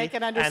country, Make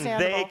it and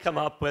they come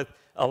up with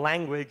a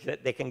language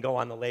that they can go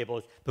on the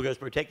labels, because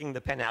we're taking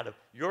the pen out of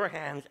your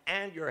hands,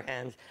 and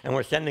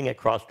we're sending it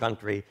cross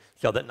country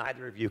so that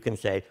neither of you can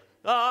say,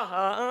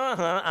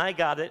 I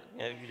got it.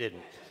 You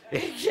didn't.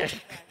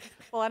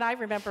 Well, and I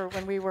remember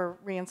when we were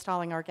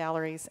reinstalling our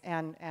galleries,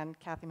 and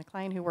Kathy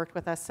McLean, who worked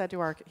with us, said to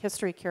our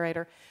history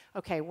curator,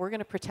 okay, we're going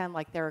to pretend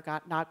like there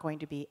are not going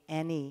to be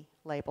any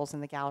labels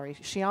in the gallery.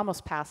 She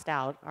almost passed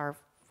out, our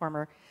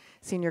former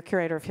senior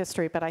curator of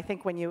history, but I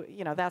think when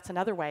that's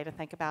another way to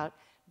think about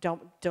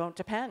don't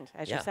depend.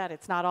 As you said,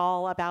 it's not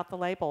all about the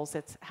labels,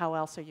 it's how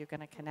else are you going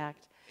to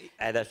connect.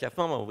 At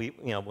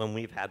SFMO, when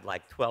we've had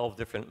like 12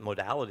 different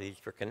modalities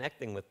for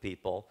connecting with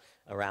people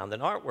around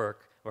an artwork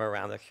or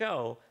around a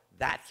show,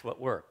 that's what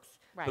works.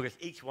 Right. Because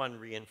each one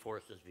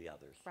reinforces the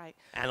others. Right.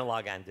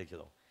 Analog and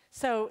digital.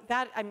 So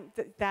that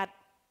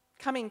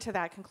coming to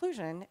that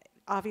conclusion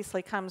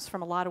obviously comes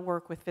from a lot of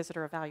work with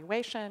visitor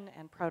evaluation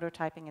and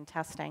prototyping and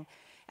testing.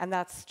 And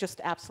that's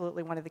just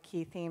absolutely one of the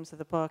key themes of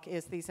the book,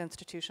 is these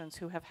institutions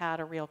who have had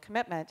a real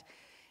commitment.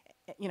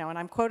 And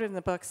I'm quoted in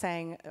the book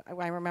saying,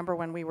 I remember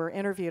when we were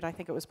interviewed, I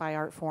think it was by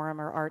Art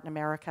Forum or Art in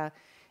America,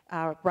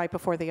 right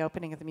before the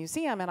opening of the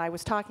museum, and I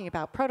was talking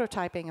about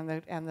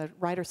prototyping, and the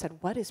writer said,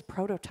 "What is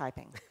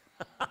prototyping?"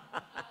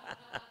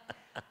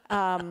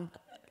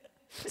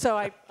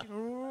 So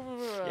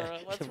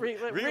let's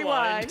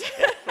rewind.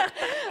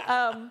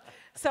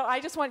 So I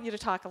just want you to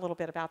talk a little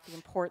bit about the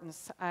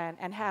importance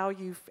and how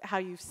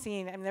you've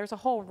seen. I mean, there's a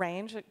whole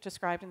range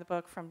described in the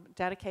book, from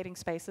dedicating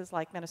spaces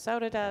like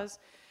Minnesota does,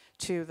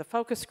 to the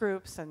focus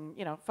groups, and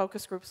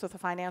focus groups with the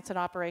finance and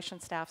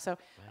operations staff. So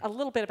a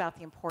little bit about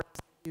the importance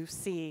you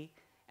see,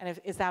 and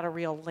is that a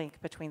real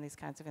link between these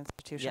kinds of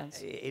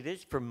institutions? Yeah, it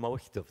is for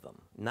most of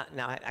them.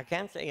 Now, I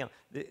can't say,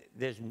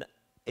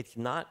 it's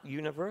not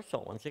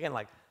universal. Once again,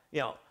 like,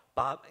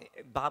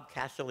 Bob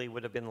Casserly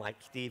would have been like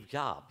Steve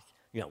Jobs.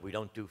 We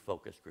don't do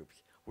focus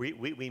groups.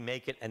 We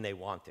make it and they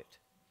want it.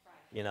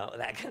 Right.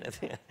 That kind of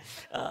thing.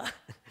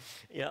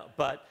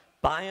 But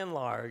by and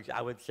large,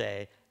 I would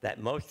say that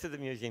most of the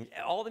museums,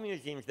 all the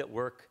museums that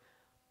work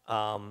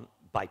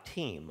by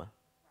team,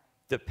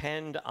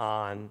 depend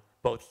on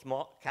both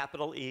small,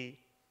 capital E,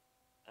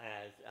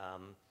 as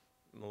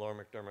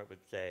Mallory McDermott would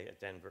say at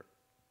Denver,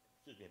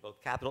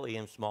 both capital E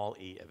and small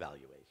e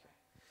evaluation.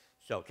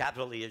 So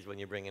capital E is when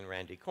you bring in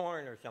Randy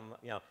Korn or some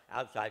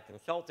outside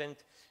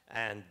consultant,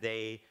 and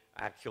they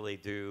actually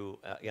do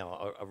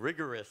a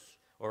rigorous,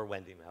 or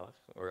Wendy Malick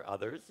or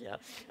others,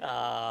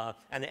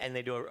 and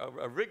they do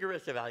a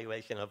rigorous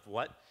evaluation of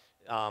what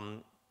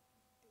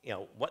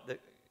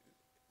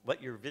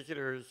what your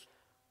visitors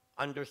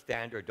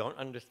understand or don't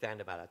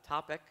understand about a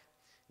topic,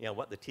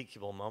 what the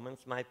teachable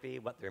moments might be,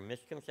 what their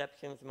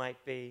misconceptions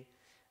might be,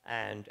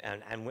 and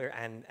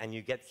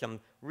you get some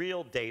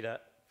real data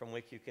from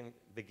which you can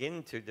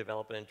begin to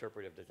develop an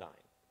interpretive design,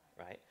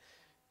 right?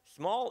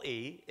 Small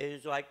e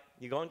is like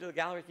you go into the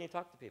galleries and you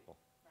talk to people.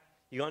 Right.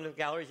 You go into the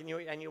galleries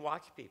and you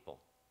watch people,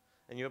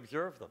 and you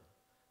observe them.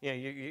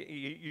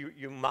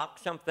 You mock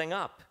something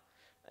up,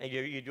 and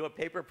you do a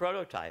paper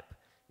prototype.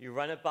 You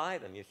run it by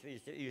them. You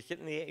sit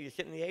in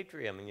the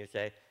atrium and you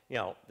say,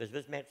 does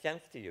this make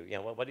sense to you?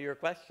 What are your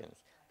questions?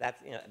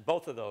 That's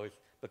both of those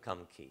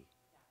become key.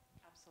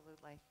 Yeah,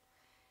 absolutely.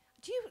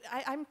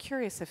 I'm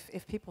curious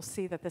if people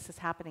see that this is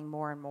happening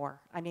more and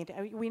more. I mean,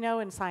 we know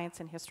in science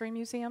and history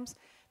museums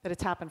that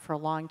it's happened for a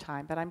long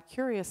time, but I'm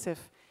curious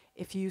if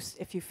you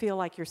feel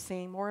like you're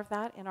seeing more of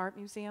that in art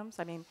museums.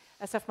 I mean,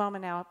 SF MoMA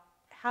now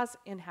has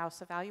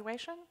in-house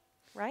evaluation,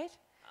 right?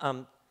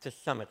 To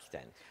some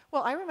extent.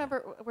 Well, I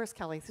remember, where's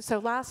Kelly? So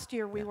last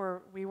year we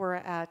were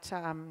at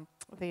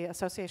the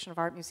Association of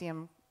Art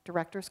Museum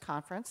Directors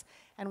Conference,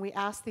 and we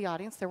asked the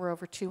audience, there were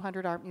over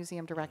 200 art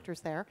museum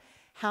directors there,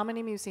 how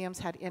many museums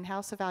had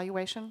in-house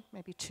evaluation?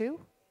 Maybe 2?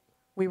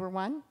 We were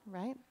one,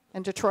 right?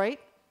 And Detroit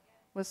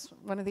was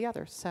one of the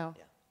others, so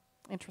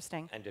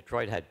interesting. And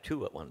Detroit had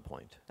 2 at one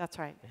point. That's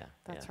right. Yeah.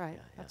 That's right.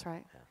 That's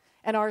right. Yeah.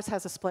 And ours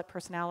has a split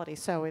personality,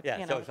 so it,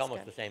 so it's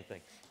almost the same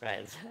thing,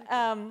 right?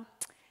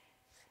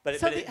 But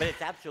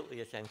it's absolutely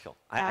essential.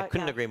 I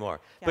couldn't agree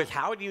more. Because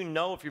how do you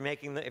know if you're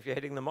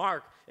hitting the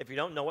mark if you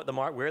don't know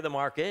where the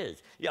mark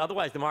is?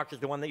 Otherwise, the mark is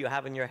the one that you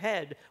have in your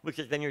head, which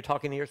is then you're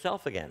talking to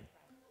yourself again.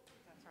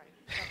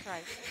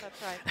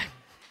 That's right.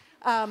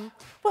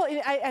 Well,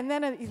 and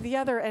then the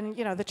other, and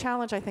the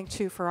challenge I think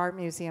too for art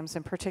museums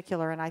in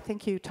particular, and I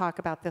think you talk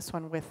about this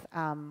one with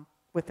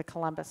the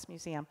Columbus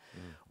Museum,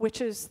 which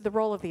is the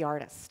role of the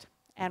artist.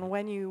 And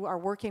when you are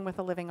working with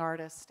a living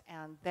artist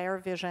and their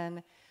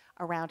vision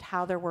around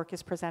how their work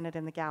is presented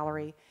in the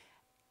gallery,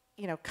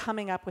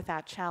 coming up with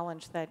that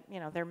challenge that,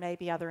 there may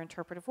be other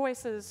interpretive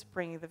voices,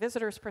 bringing the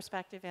visitor's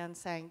perspective in,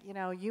 saying,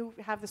 you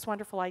have this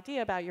wonderful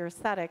idea about your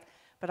aesthetic,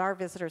 but our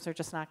visitors are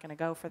just not going to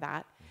go for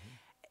that.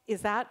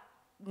 Is that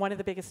one of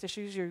the biggest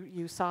issues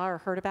you saw or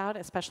heard about,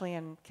 especially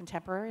in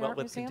contemporary art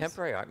museums? Well, with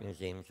contemporary art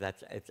museums,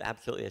 it's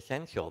absolutely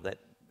essential that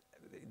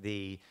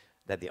the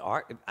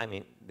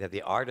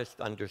artists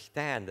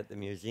understand that the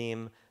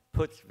museum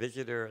puts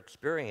visitor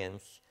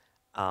experience,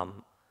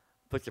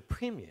 puts a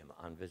premium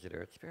on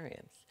visitor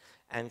experience.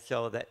 And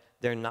so that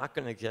they're not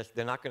going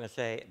to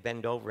say,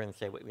 bend over and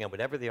say,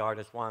 whatever the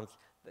artist wants,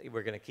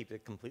 we're going to keep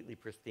it completely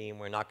pristine.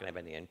 We're not going to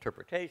have any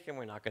interpretation.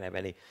 We're not going to have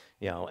any,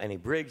 any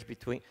bridge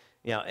between,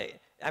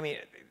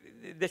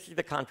 this is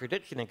the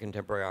contradiction in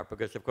contemporary art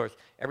because, of course,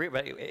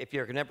 everybody, if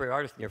you're a contemporary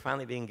artist and you're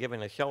finally being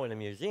given a show in a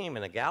museum,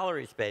 in a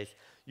gallery space,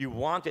 you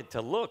want it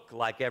to look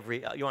like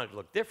you want it to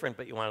look different,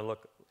 but you want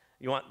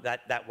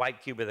that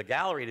white cube of the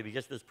gallery to be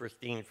just as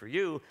pristine for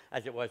you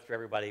as it was for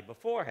everybody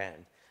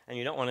beforehand. And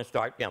you don't want to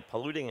start,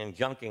 polluting and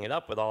junking it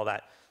up with all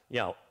that,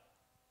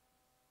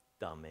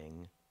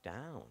 dumbing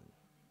down.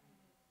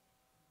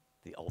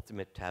 The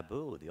ultimate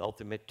taboo, the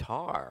ultimate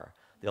tar,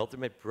 the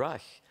ultimate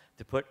brush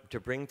to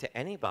bring to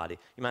anybody.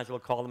 You might as well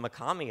call them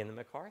Makami in the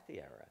McCarthy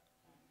era.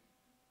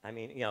 I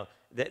mean,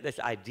 this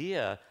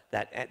idea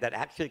that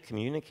actually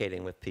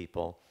communicating with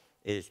people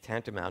is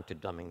tantamount to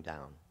dumbing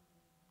down.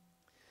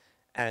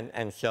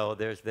 And so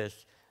there's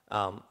this,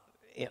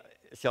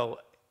 so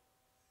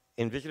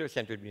in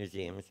visitor-centered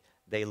museums,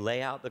 they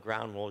lay out the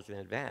ground rules in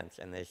advance,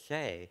 and they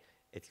say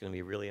it's going to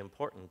be really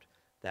important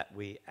that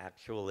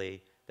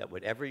that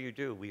whatever you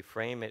do, we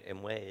frame it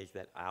in ways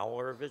that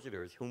our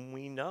visitors, whom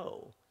we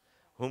know,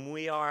 whom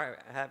we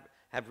have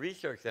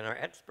researched and are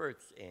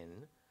experts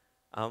in,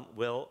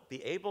 will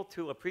be able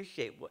to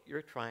appreciate what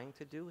you're trying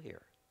to do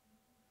here,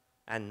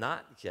 and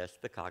not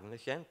just the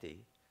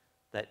cognoscenti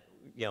that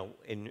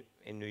in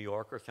New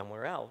York or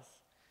somewhere else,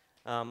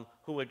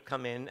 who would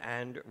come in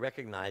and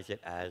recognize it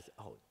as,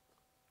 oh,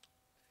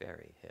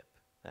 very hip.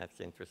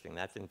 That's interesting.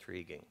 That's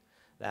intriguing.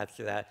 It has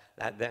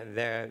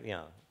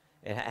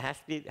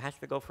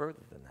to go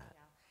further than that.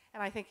 Yeah.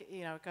 And I think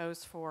it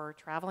goes for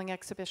traveling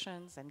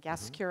exhibitions and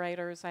guest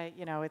curators.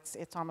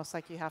 It's almost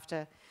like you have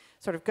to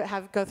sort of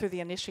go through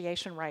the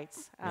initiation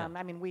rites.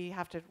 I mean, we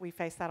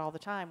face that all the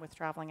time with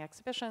traveling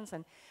exhibitions.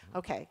 And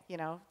okay,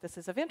 this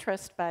is of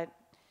interest, but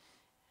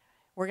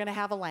we're going to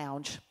have a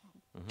lounge.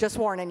 Just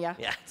warning you.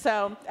 Yeah.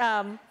 So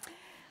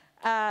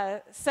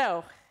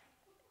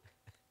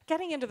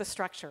getting into the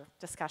structure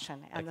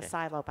discussion and the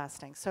silo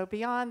busting. So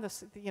beyond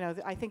this,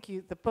 I think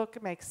the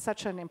book makes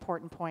such an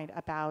important point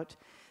about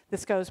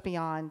this goes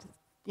beyond,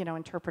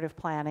 interpretive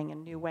planning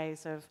and new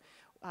ways of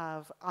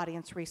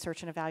audience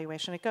research and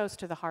evaluation. It goes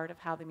to the heart of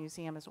how the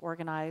museum is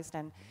organized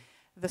and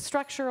the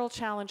structural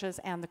challenges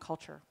and the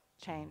culture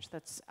change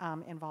that's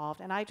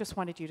involved. And I just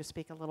wanted you to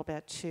speak a little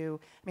bit to,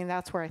 I mean,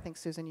 that's where I think,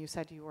 Susan, you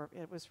said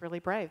it was really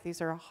brave.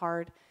 These are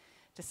hard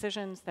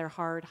decisions, they're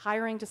hard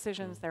hiring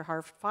decisions, they're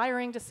hard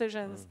firing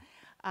decisions,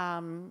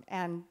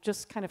 and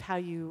just kind of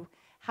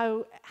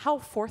how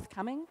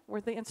forthcoming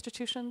were the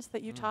institutions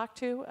that you talked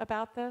to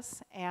about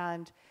this,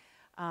 and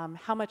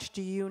how much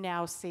do you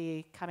now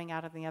see coming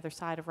out on the other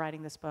side of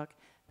writing this book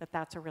that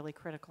that's a really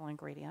critical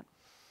ingredient?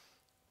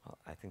 Well,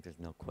 I think there's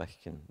no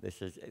question.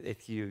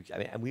 It's huge. I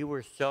mean, and we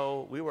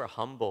were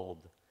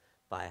humbled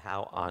by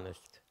how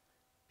honest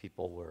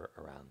people were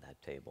around that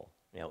table,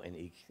 in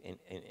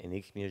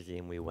each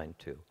museum we went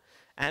to.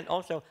 And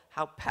also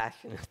how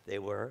passionate they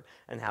were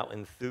and how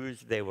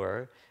enthused they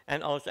were,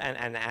 and also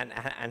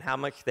and how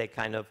much they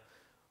kind of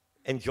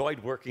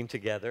enjoyed working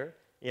together,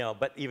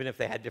 but even if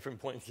they had different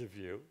points of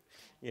view,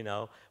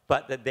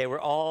 but that they were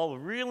all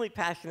really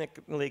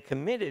passionately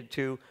committed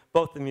to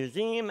both the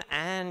museum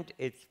and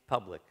its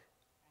public.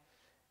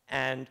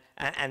 And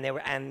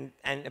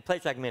a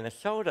place like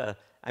Minnesota,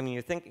 I mean,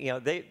 you think,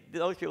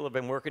 those people have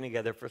been working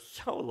together for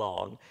so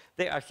long.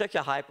 They are such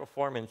a high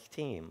performance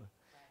team,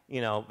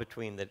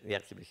 between the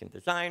exhibition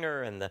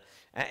designer and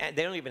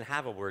they don't even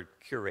have a word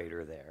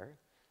curator there.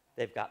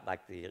 They've got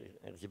like the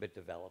exhibit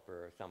developer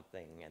or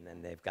something, and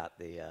then they've got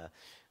the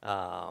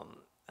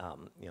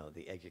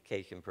the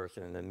education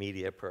person and the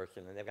media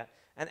person,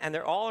 and and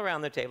they're all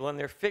around the table, and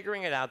they're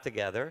figuring it out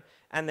together,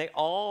 and they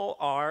all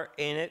are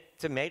in it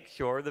to make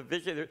sure the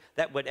visitor,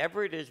 that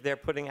whatever it is they're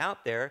putting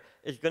out there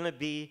is going to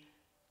be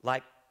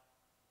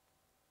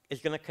is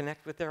going to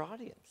connect with their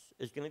audience,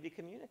 is going to be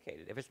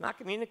communicated. If it's not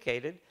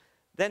communicated,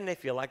 then they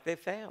feel like they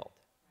failed.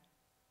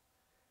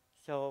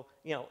 So,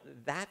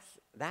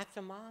 that's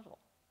a model.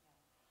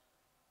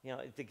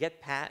 To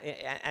get past,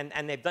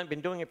 and they've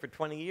been doing it for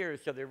 20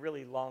 years, so they're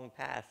really long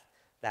past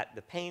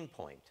the pain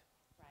point.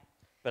 Right.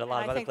 But a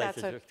lot of other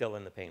places are still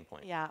in the pain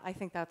point. Yeah, I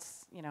think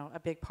that's, a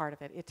big part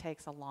of it. It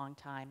takes a long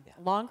time,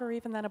 longer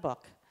even than a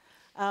book.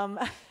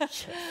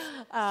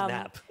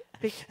 Snap.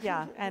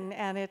 Yeah,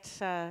 and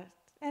it's,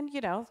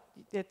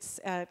 it's,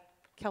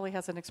 Kelly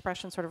has an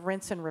expression, sort of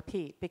rinse and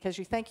repeat, because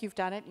you think you've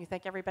done it, and you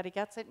think everybody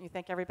gets it, and you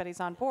think everybody's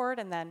on board,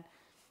 and then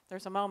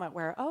there's a moment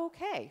where,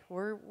 okay,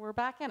 we're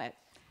back in it.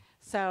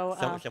 So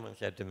someone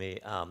said to me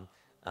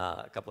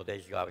a couple of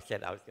days ago, I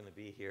said I was going to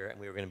be here and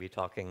we were going to be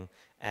talking,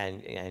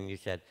 and you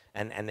said,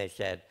 and they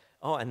said,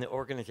 oh, and the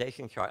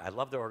organization chart, I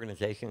love the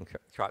organization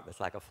chart that's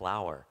like a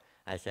flower.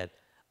 I said,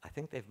 I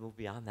think they've moved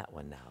beyond that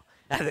one now.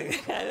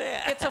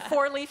 It's a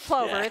 4-leaf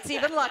clover. It's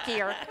even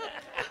luckier.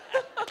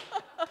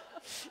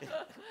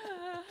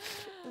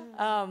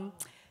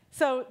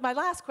 So my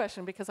last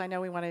question, because I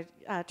know we want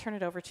to turn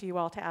it over to you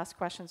all to ask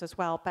questions as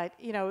well, but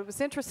it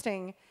was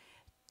interesting.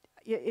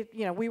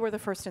 We were the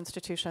first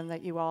institution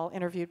that you all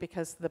interviewed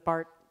because the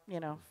BART,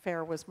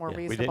 fare was more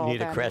reasonable. We didn't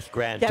need a Crest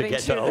grant to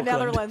get to the Oakland.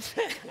 Netherlands.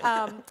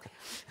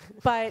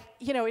 But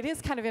it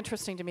is kind of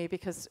interesting to me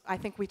because I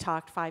think we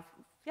talked 5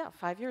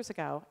 years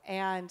ago,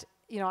 and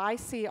I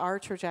see our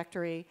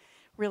trajectory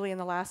really in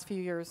the last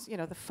few years.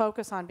 The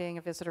focus on being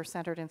a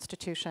visitor-centered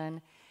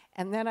institution,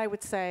 and then I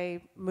would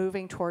say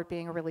moving toward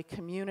being a really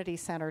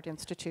community-centered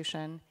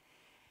institution.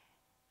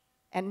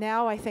 And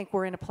now I think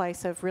we're in a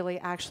place of really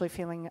actually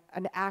feeling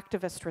an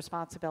activist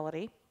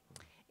responsibility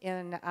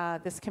in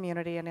this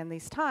community and in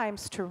these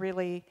times to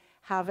really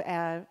have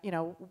a,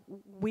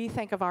 we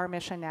think of our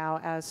mission now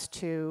as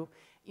to,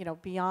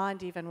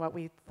 beyond even what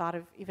we thought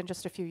of even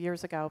just a few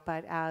years ago,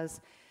 but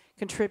as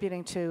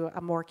contributing to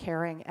a more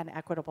caring and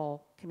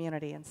equitable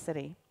community and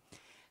city.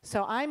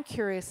 So I'm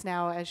curious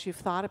now, as you've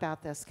thought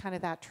about this, kind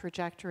of that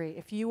trajectory,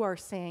 if you are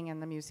seeing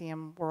in the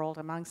museum world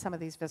among some of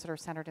these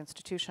visitor-centered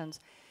institutions,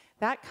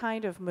 that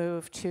kind of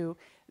move to,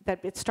 that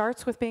it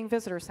starts with being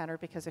visitor-centered,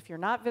 because if you're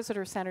not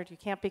visitor-centered, you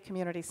can't be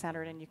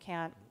community-centered, and you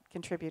can't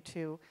contribute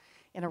to,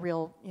 in a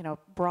real,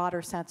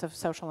 broader sense of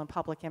social and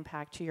public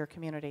impact to your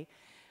community.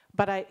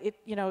 But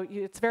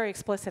it's very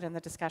explicit in the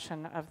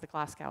discussion of the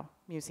Glasgow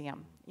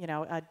Museum,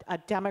 a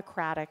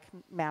democratic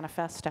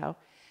manifesto.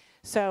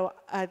 So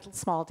a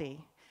small d.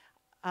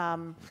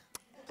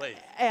 Please.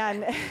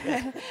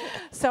 And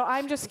so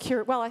I'm just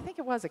curious, well, I think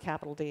it was a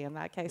capital D in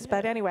that case,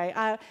 but anyway,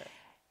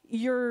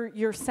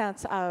 your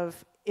sense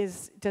of,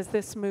 does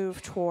this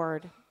move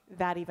toward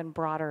that even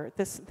broader,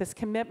 this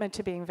commitment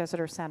to being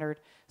visitor-centered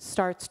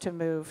starts to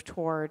move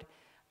toward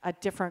a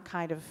different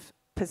kind of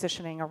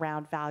positioning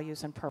around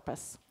values and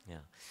purpose? Yeah,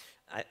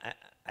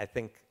 I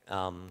think,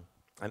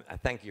 I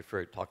thank you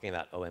for talking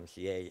about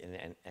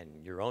OMCA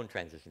and your own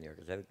transition here,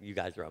 because I think you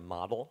guys are a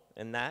model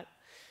in that.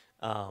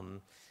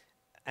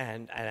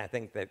 And I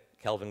think that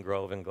Kelvin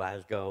Grove in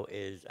Glasgow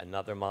is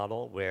another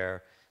model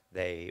where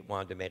they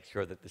wanted to make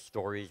sure that the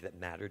stories that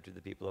mattered to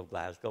the people of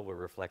Glasgow were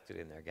reflected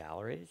in their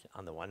galleries,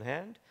 on the one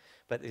hand.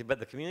 But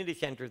the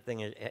community-centered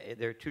thing,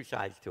 there are two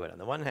sides to it. On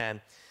the one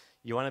hand,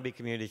 you want to be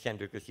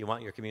community-centered because you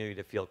want your community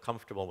to feel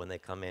comfortable when they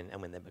come in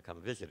and when they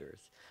become visitors.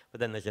 But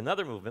then there's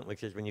another movement,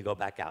 which is when you go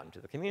back out into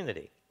the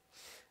community.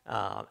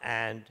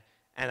 And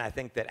I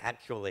think that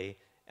actually,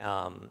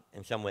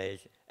 In some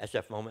ways,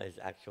 SF MoMA is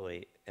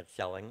actually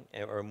excelling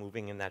or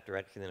moving in that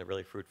direction in a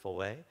really fruitful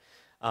way.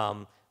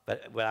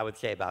 But what I would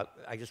say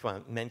I just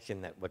want to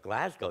mention that what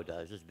Glasgow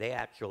does is they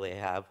actually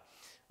have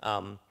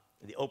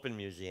the Open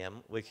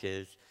Museum, which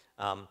is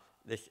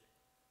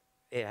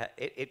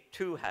it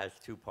too has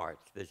two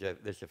parts.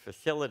 There's a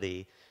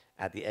facility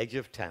at the edge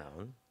of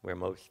town where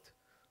most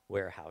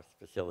warehouse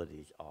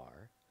facilities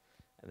are.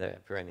 They're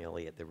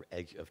perennially at the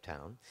edge of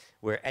town,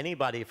 where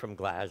anybody from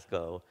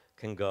Glasgow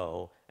can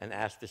go and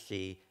ask to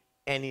see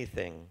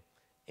anything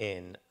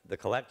in the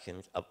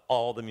collections of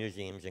all the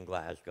museums in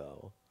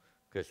Glasgow,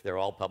 because they're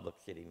all public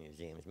city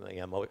museums.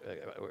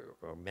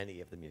 Or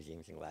many of the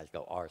museums in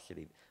Glasgow are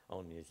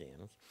city-owned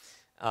museums.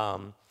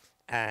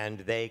 And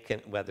they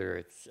can, whether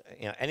it's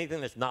anything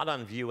that's not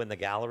on view in the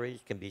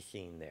galleries can be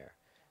seen there.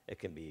 It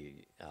can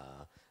be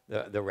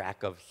the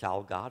rack of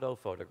Salgado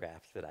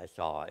photographs that I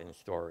saw in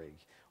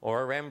storage,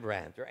 or a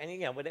Rembrandt, or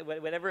any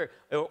whatever,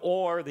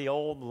 or the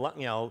old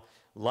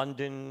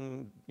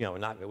London,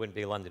 it wouldn't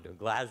be London,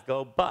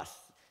 Glasgow bus,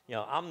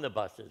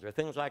 omnibuses or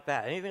things like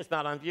that. Anything that's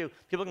not on view,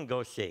 people can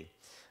go see.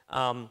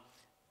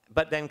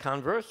 But then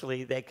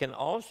conversely, they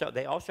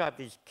also have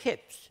these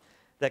kits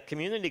that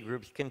community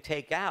groups can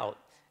take out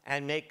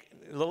and make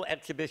little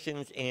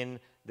exhibitions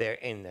in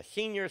the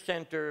senior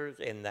centers,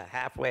 in the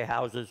halfway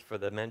houses for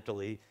the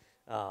mentally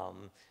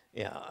ill,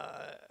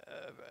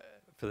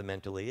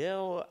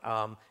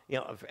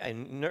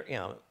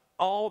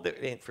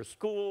 for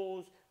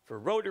schools, for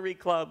Rotary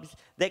clubs.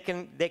 They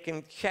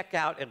can check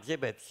out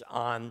exhibits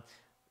on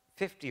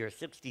 50 or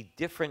 60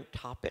 different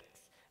topics,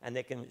 and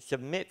they can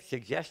submit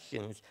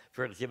suggestions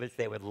for exhibits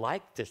they would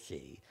like to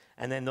see,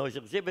 and then those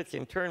exhibits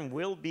in turn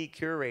will be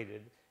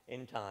curated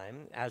in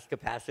time as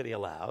capacity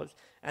allows,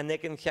 and they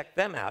can check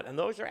them out. And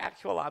those are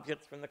actual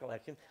objects from the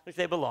collection, which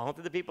they belong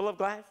to the people of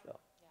Glasgow.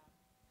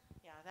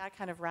 Yeah, that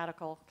kind of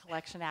radical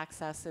collection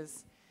access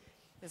is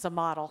a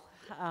model,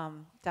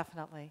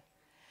 definitely.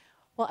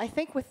 Well, I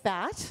think with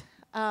that,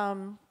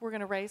 we're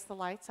going to raise the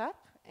lights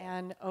up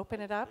and open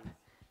it up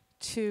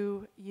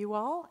to you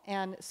all.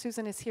 And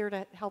Susan is here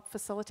to help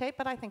facilitate,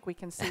 but I think we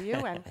can see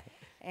you.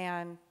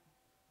 and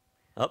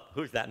Oh,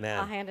 who's that man?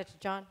 I'll hand it to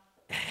John.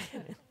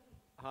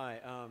 Hi,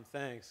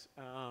 thanks.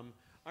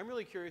 I'm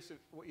really curious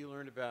what you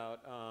learned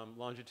about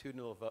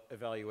longitudinal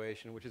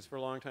evaluation, which has for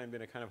a long time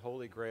been a kind of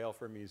holy grail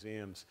for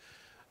museums.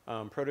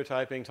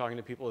 Prototyping, talking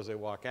to people as they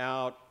walk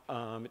out,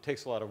 it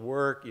takes a lot of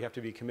work, you have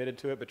to be committed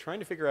to it, but trying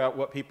to figure out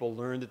what people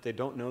learned that they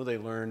don't know they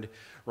learned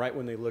right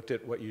when they looked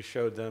at what you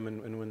showed them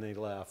and when they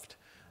left.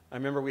 I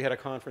remember we had a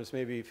conference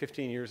maybe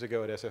 15 years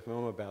ago at SF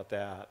MoMA about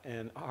that,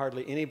 and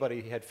hardly anybody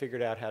had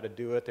figured out how to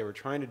do it. They were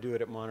trying to do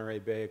it at Monterey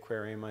Bay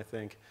Aquarium, I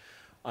think.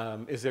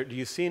 Do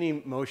you see any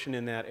motion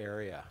in that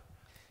area?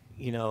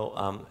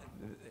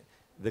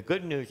 The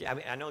good news,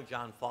 I know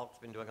John Falk's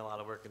been doing a lot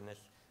of work in this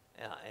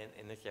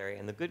area,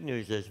 and the good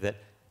news is that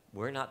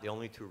we're not the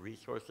only two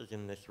resources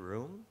in this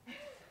room,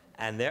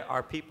 and there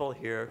are people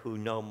here who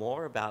know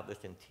more about this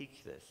and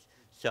teach this.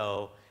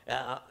 So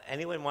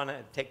anyone want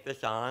to take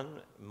this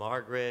on?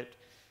 Margaret,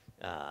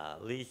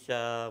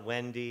 Lisa,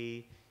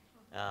 Wendy.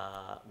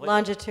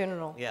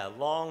 Longitudinal. Yeah,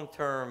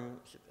 long-term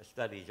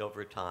studies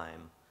over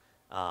time.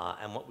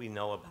 And what we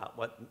know about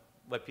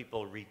what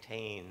people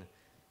retain.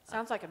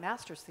 sounds like a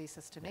master's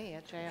thesis to me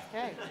at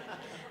JFK.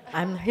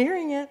 I'm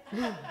hearing it.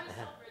 Bridges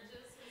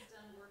has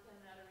done work in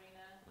that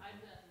arena. I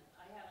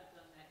haven't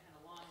done that kind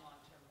of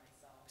long-term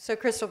myself. So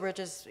Crystal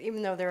Bridges,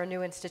 even though they're a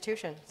new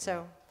institution,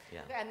 so.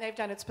 Yeah. And they've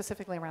done it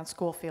specifically around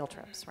school field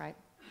trips, right?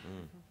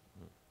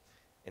 Mm-hmm.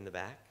 In the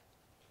back?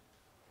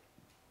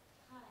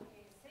 Hi,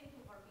 thank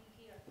you for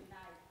being here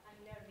tonight. I'm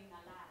learning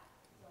a lot,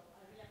 so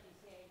I really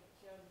appreciate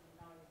sharing the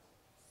knowledge.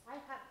 I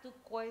have two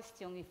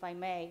questions, if I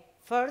may.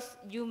 First,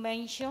 you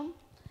mentioned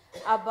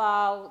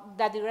about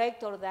the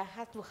director that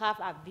has to have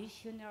a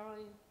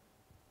visionary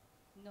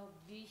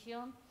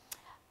vision.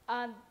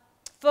 And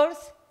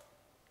first,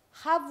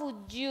 how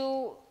would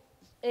you,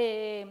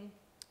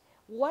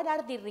 what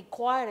are the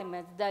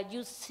requirements that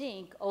you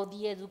think, or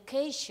the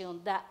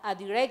education that a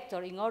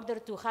director, in order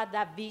to have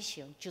that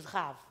vision, should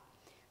have?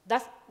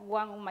 That's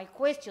one of my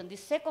questions. The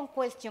second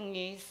question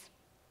is,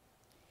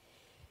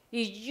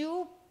 if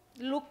you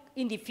look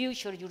in the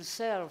future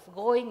yourself,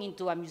 going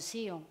into a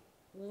museum,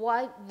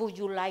 what would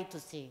you like to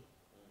see?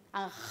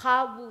 And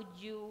how would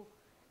you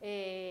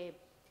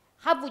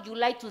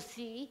like to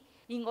see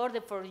in order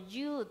for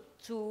you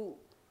to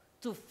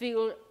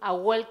feel a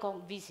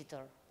welcome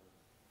visitor?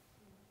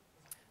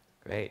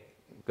 Great,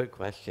 good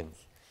questions.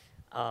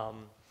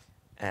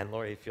 And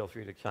Lori, feel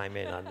free to chime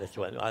in on this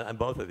one, on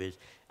both of these.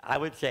 I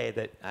would say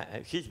that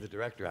she's the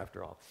director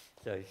after all.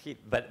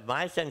 But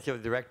my sense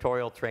of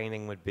directorial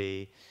training would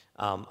be,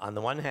 on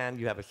the one hand,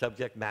 you have a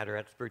subject matter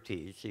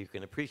expertise, so you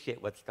can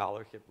appreciate what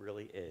scholarship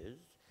really is.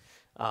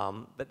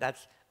 But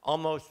that's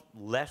almost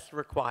less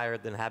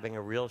required than having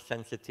a real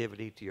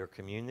sensitivity to your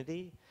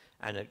community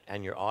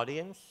and your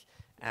audience,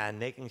 and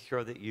making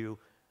sure that you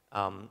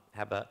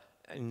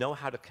know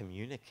how to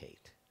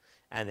communicate.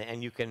 and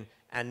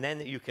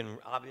then you can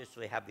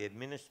obviously have the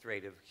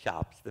administrative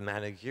chops, the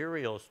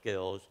managerial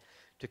skills,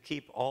 to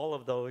keep all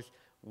of those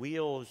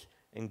wheels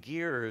and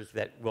gears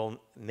that will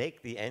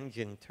make the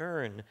engine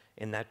turn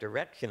in that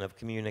direction of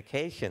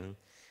communication,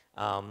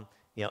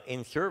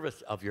 in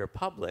service of your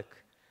public.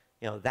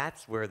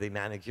 That's where the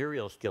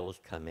managerial skills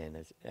come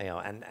in,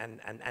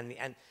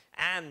 and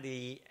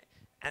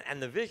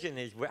the vision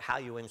is how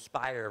you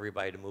inspire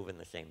everybody to move in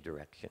the same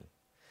direction.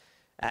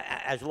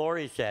 As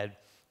Lori said,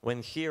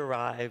 when she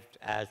arrived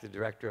as the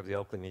director of the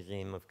Oakland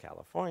Museum of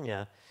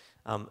California,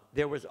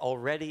 there was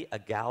already a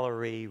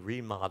gallery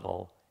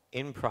remodel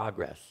in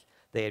progress.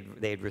 They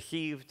had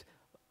received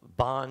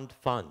bond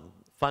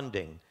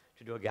funding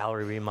to do a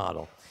gallery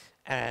remodel.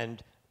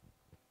 And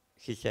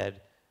she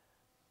said,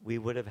 we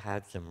would have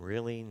had some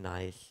really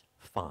nice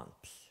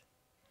fonts.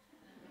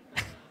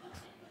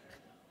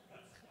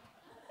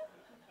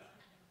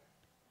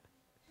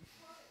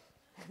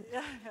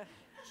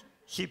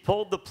 She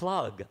pulled the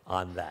plug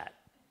on that.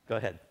 Go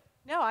ahead.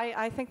 No,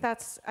 I think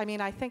that's,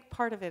 I think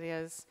part of it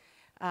is,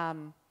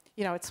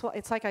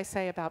 it's like I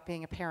say about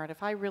being a parent.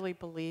 If I really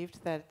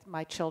believed that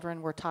my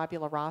children were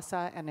tabula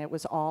rasa and it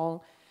was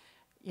all,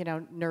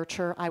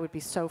 nurture, I would be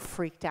so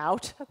freaked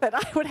out that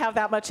I would have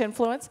that much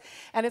influence.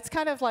 And it's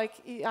kind of like,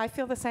 I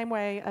feel the same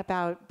way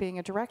about being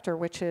a director,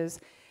 which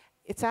is,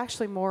 it's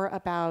actually more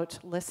about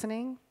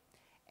listening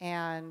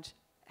and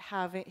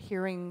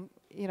hearing,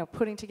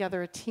 putting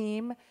together a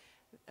team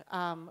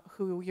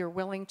who you're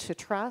willing to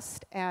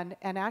trust and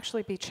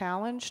actually be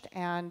challenged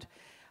and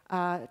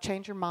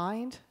change your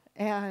mind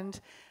and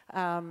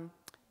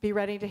be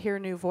ready to hear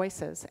new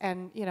voices.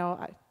 And,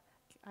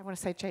 I want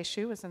to say Jay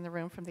Shu was in the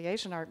room from the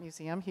Asian Art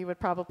Museum. He would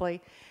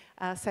probably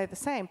say the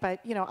same. But,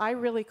 I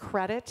really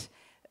credit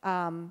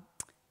the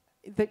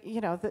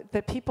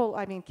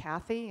people,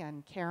 Kathy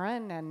and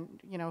Karen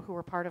and, who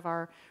were part of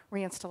our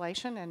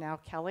reinstallation, and now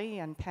Kelly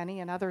and Penny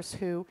and others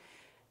who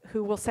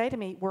will say to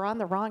me, we're on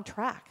the wrong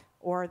track,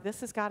 or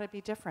this has got to be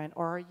different,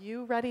 or are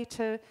you ready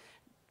to,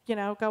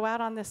 go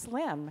out on this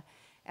limb?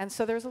 And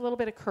so there's a little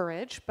bit of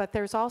courage, but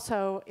there's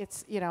also,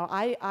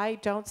 I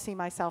don't see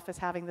myself as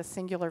having the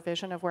singular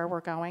vision of where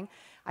we're going.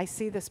 I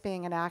see this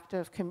being an act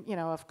of,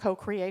 of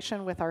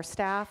co-creation with our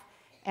staff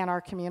and our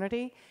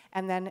community,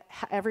 and then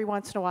every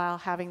once in a while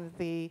having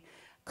the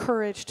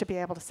courage to be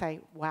able to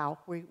say, wow,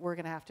 we're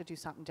going to have to do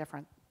something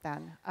different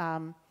then.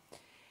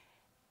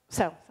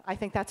 So I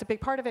think that's a big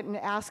part of it, and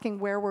asking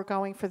where we're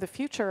going for the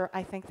future.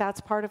 I think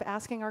that's part of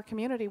asking our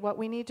community what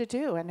we need to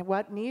do and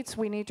what needs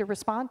we need to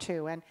respond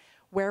to and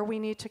where we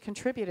need to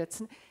contribute.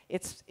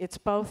 It's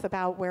both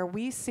about where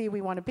we see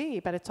we want to be,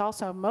 but it's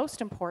also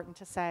most important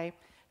to say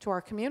to our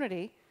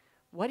community,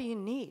 what do you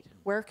need?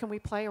 Where can we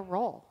play a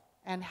role?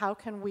 And how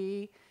can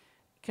we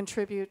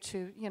contribute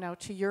to,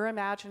 to your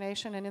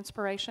imagination and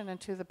inspiration and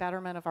to the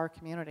betterment of our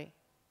community?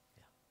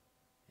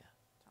 Yeah,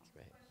 that's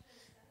great.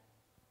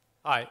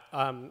 Hi,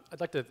 I'd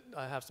like to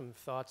have some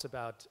thoughts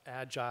about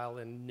agile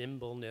and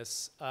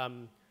nimbleness.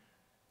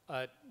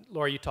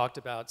 Laura, you talked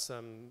about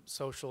some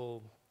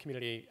social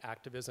community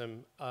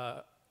activism.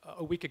 A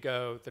week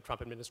ago, the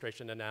Trump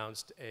administration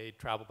announced a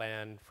travel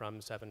ban from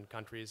 7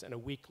 countries, and a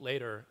week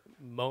later,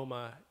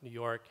 MoMA, New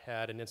York,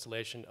 had an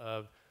installation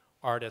of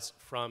artists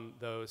from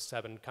those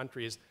 7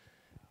 countries.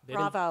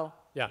 Bravo.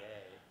 Yeah.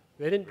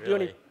 They didn't do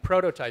any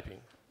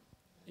prototyping,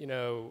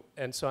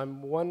 and so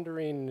I'm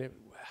wondering,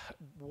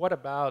 what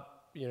about,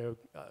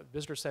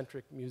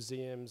 visitor-centric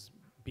museums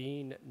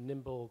being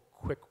nimble,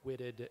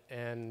 quick-witted,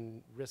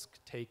 and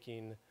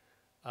risk-taking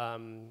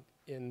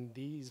in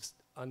these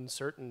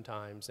uncertain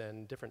times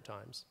and different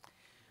times?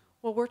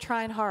 Well, we're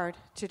trying hard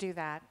to do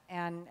that,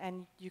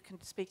 and you can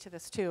speak to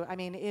this too.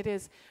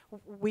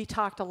 We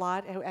talked a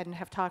lot and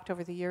have talked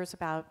over the years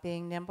about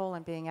being nimble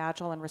and being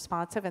agile and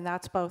responsive, and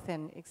that's both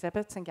in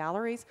exhibits and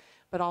galleries,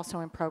 but also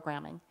in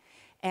programming.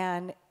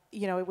 And,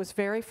 it was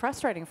very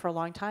frustrating for a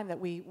long time that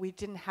we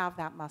didn't have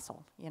that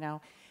muscle,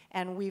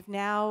 And we've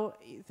now,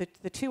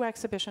 the 2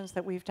 exhibitions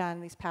that we've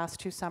done these past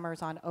 2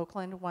 summers on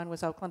Oakland, one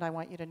was Oakland, I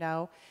Want You to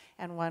Know,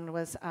 and one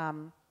was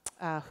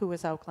Who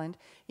is Oakland?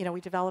 We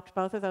developed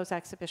both of those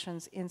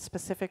exhibitions in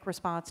specific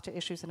response to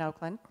issues in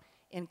Oakland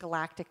in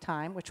galactic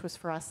time, which was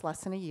for us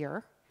less than a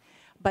year.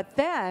 But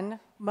then,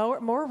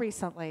 more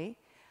recently,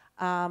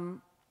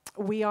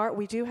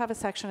 we do have a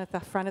section at the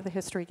front of the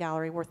History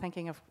Gallery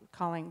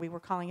we were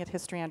calling it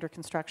History Under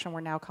Construction,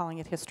 we're now calling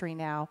it History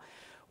Now,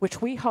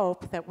 which we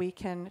hope that we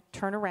can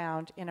turn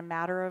around in a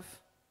matter of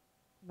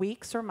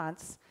weeks or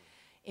months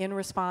in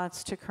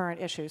response to current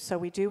issues. So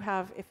we do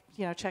have,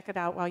 check it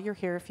out while you're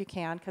here if you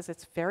can, because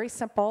it's very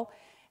simple,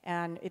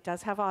 and it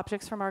does have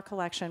objects from our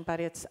collection,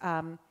 but it's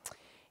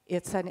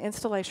an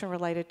installation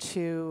related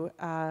to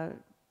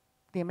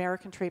the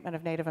American treatment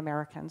of Native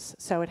Americans.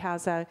 So it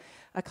has a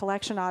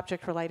collection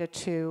object related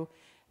to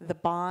the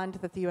bond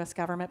that the US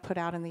government put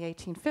out in the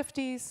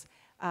 1850s,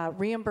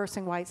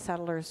 reimbursing white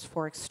settlers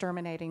for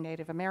exterminating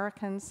Native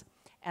Americans,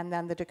 and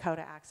then the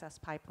Dakota Access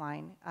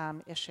Pipeline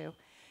issue.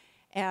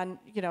 And,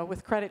 you know,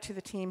 with credit to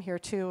the team here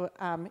too,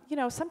 you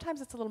know, sometimes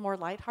it's a little more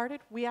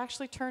lighthearted. We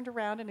actually turned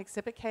around an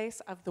exhibit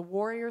case of the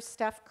Warriors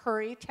Steph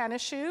Curry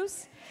tennis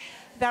shoes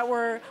that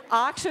were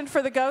auctioned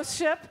for the Ghost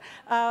Ship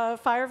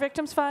Fire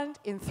Victims Fund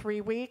in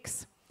 3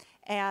 weeks.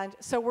 And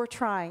so we're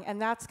trying,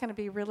 and that's going to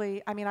be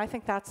really, I mean, I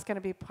think that's going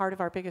to be part of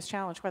our biggest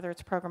challenge, whether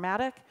it's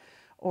programmatic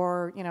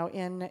or, you know,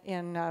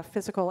 in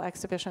physical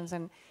exhibitions,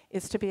 and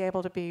is to be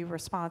able to be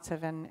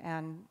responsive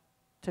and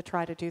to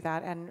try to do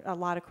that. And a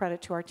lot of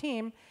credit to our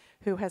team,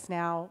 who has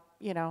now,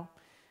 you know,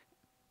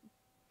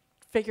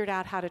 figured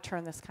out how to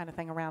turn this kind of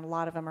thing around. A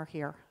lot of them are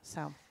here,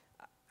 so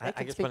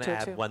I just want to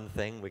add one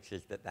thing, which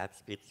is that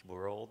speaks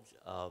worlds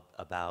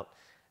about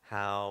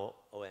how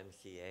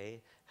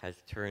OMCA has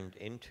turned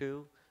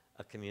into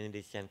a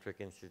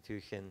community-centric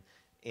institution,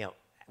 you know,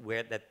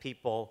 where that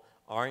people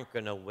aren't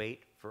going to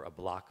wait for a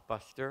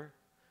blockbuster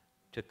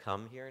to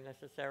come here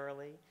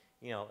necessarily.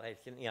 You know,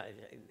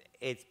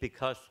 it's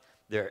because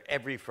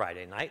every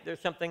Friday night there's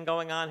something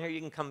going on here. You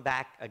can come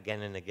back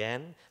again and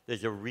again.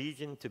 There's a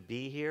reason to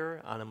be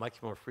here on a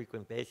much more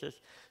frequent basis,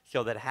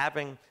 so that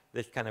having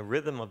this kind of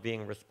rhythm of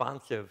being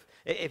responsive,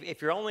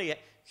 if you're only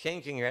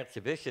changing your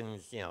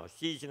exhibitions, you know,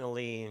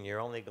 seasonally, and you're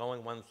only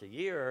going once a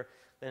year,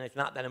 then it's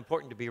not that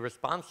important to be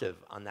responsive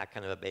on that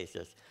kind of a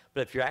basis.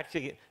 But if you're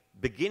actually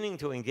beginning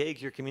to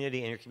engage your community,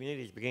 and your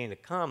community is beginning to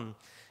come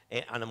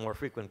on a more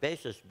frequent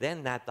basis,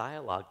 then that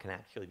dialogue can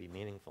actually be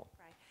meaningful.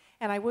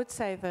 And I would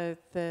say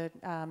the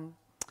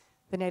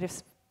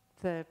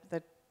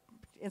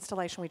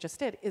installation we just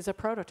did is a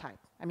prototype.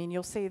 I mean,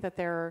 you'll see that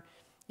there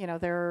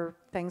are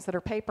things that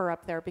are paper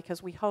up there,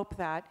 because we hope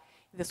that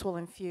this will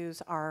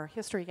infuse our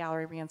history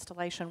gallery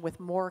reinstallation with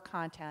more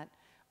content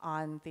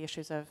on the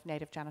issues of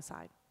Native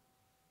genocide.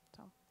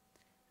 So,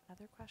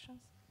 other questions?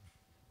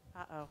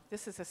 Uh-oh,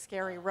 this is a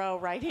scary row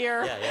right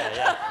here.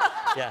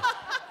 Yeah.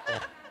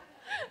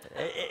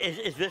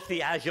 Is this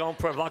the agent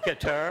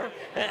provocateur?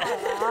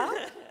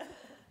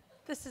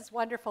 This is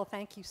wonderful.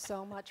 Thank you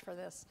so much for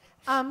this.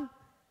 I'm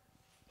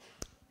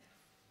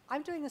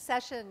doing a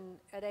session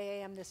at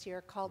AAM this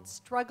year called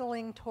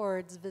Struggling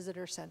Towards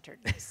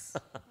Visitor-Centeredness.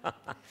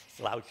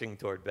 Slouching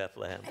toward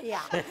Bethlehem.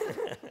 Yeah.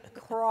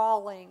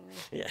 Crawling.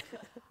 Yeah.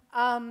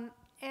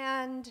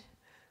 And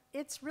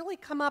it's really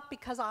come up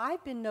because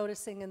I've been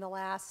noticing in the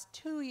last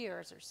 2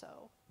 years or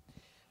so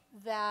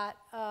that,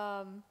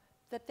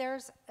 that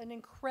there's an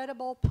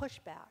incredible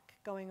pushback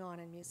going on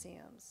in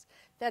museums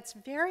that's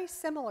very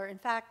similar. In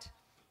fact,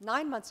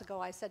 9 months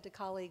ago, I said to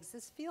colleagues,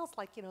 this feels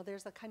like, you know,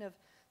 there's a kind of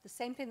the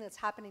same thing that's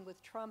happening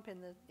with Trump in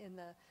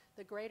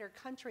the greater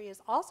country is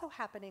also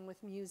happening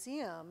with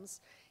museums,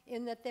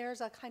 in that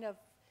there's a kind of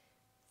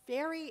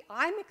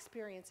I'm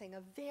experiencing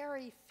a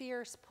very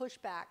fierce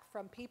pushback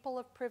from people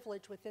of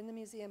privilege within the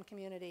museum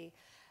community,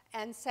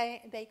 and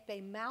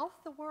they mouth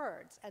the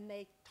words and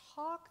they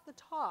talk the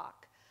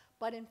talk,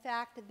 but in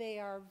fact they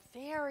are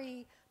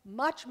very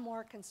much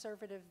more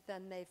conservative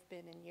than they've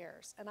been in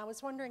years. And I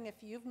was wondering if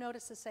you've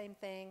noticed the same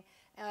thing,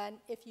 and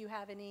if you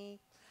have any,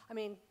 I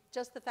mean,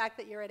 just the fact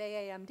that you're at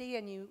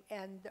AAMD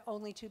and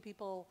only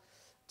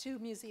two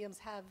museums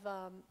have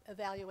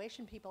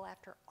evaluation people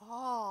after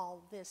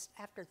all this,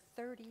 after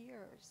 30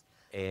 years.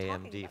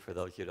 AAMD, for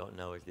those who don't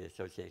know, is the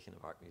Association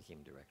of Art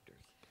Museum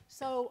Directors.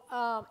 So,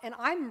 and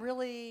I'm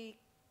really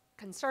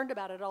concerned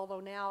about it,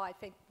 although now I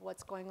think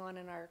what's going on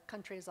in our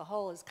country as a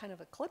whole is kind of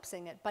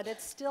eclipsing it, but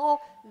it's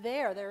still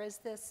there. There is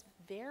this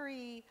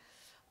very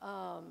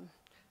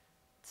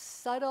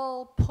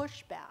subtle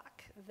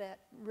pushback that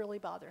really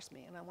bothers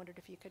me, and I wondered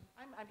if you could...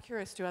 I'm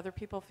curious, do other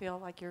people feel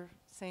like you're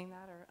seeing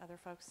that, or other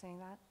folks seeing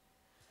that?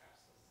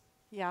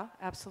 Absolutely. Yeah,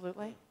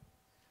 absolutely.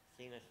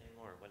 Sina, say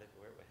more.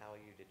 How are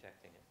you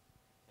detecting it?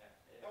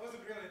 That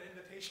wasn't really an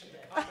invitation to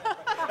comment.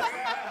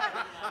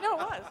 No, it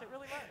was. It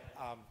really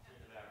was.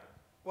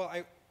 Well,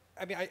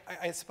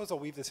 I suppose I'll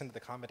weave this into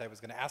the comment I was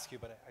going to ask you,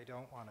 but I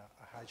don't want to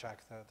hijack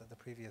the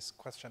previous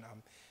question.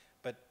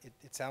 But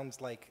it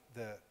sounds like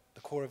the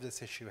core of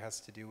this issue has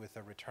to do with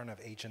a return of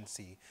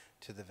agency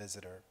to the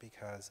visitor,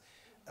 because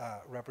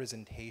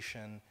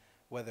representation,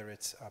 whether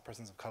it's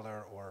persons of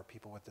color or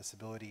people with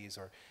disabilities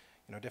or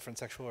different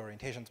sexual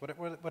orientations,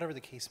 whatever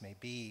the case may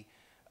be,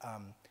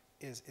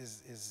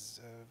 is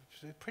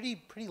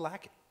pretty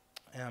lacking.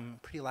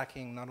 Pretty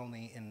lacking not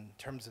only in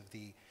terms of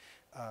the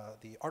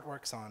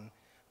artworks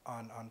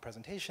on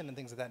presentation and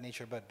things of that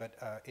nature, but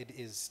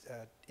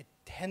it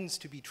tends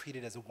to be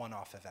treated as a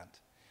one-off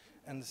event.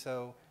 And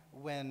so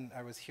when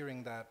I was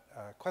hearing that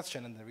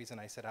question, and the reason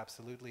I said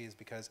absolutely is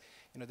because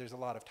there's a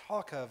lot of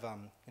talk of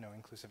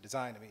inclusive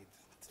design. I mean,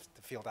 it's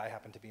the field I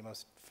happen to be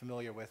most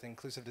familiar with,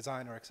 inclusive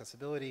design or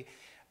accessibility,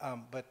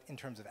 but in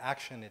terms of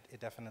action, it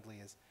definitely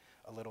is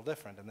a little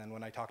different. And then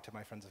when I talk to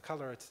my friends of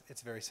color,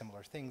 it's very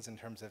similar things in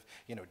terms of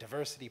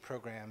diversity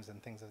programs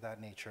and things of that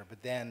nature.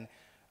 But then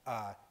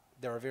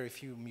there are very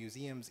few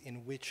museums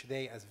in which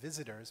they, as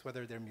visitors,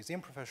 whether they're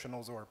museum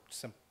professionals or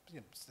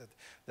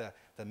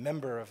the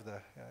member of the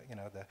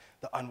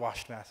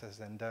unwashed masses,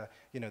 and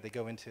they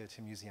go into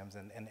museums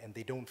and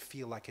they don't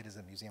feel like it is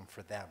a museum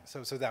for them.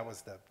 So that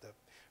was the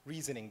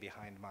reasoning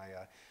behind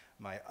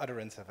my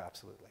utterance of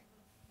absolutely.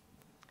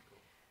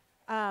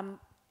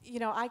 You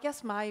know, I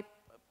guess my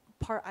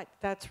part,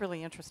 that's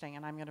really interesting,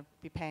 and I'm going to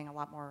be paying a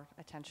lot more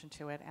attention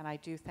to it, and I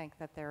do think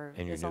that there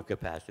In your is new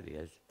capacity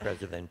as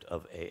president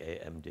of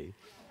AAMD.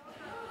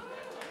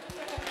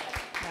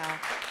 No.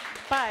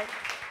 But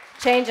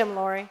Change them,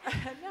 Lori.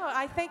 no,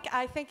 I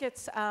think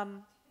it's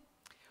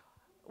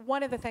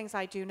one of the things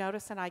I do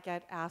notice and I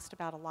get asked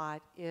about a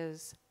lot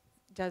is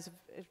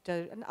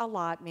a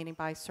lot, meaning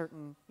by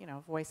certain, you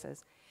know,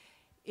 voices,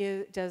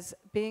 does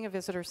being a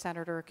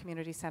visitor-centered or a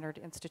community-centered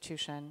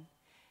institution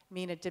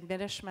mean a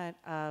diminishment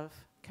of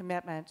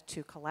commitment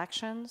to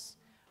collections,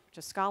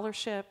 to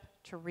scholarship,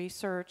 to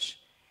research,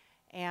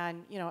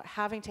 and, you know,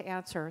 having to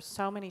answer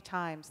so many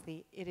times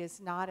it is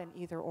not an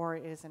either or,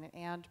 it is an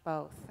and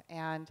both.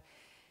 And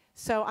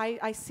so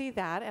I see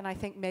that, and I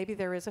think maybe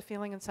there is a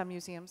feeling in some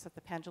museums that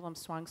the pendulum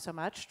swung so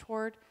much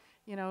toward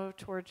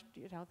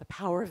the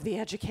power of the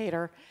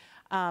educator,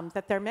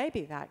 that there may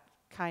be that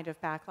kind of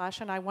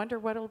backlash. And I wonder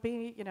what it'll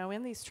be, you know,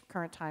 in these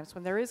current times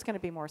when there is going to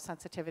be more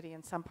sensitivity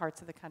in some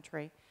parts of the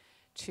country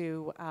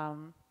to,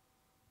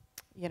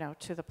 you know,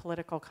 to the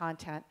political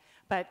content.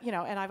 But, you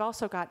know, and I've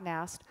also gotten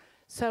asked,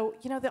 so,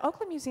 you know, the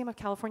Oakland Museum of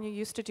California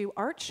used to do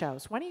art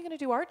shows. When are you going to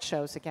do art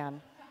shows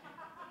again?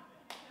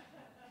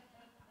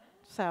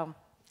 So,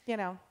 you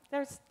know,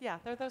 there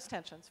are those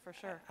tensions for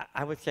sure.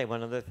 I would say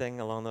one other thing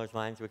along those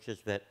lines, which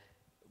is that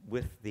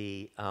with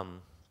the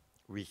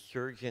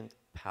resurgent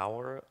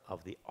power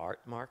of the art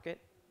market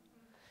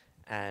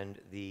and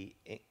the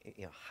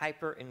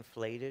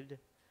hyper-inflated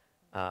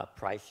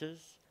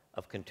prices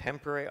of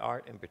contemporary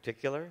art in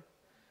particular,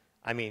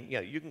 I mean, you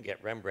know, you can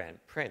get Rembrandt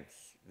prints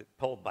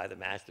pulled by the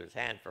master's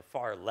hand for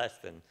far less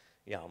than,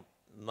 you know,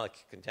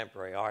 much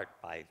contemporary art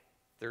by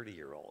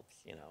 30-year-olds,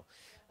 you know.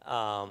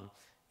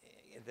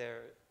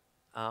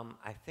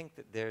 I think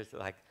that there's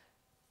like,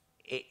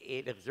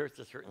 it exerts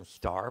a certain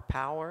star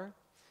power,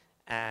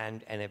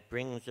 and it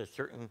brings a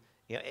certain,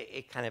 you know,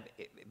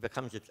 it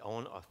becomes its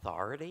own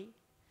authority,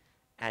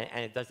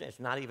 and it's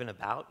not even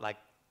about like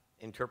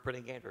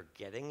interpreting it or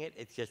getting it.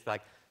 It's just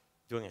like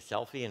doing a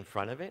selfie in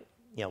front of it.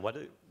 You know,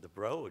 the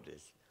Broad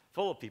is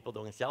full of people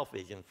doing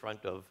selfies in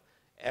front of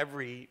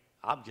every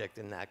object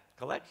in that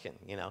collection,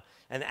 you know,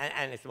 and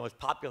it's the most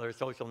popular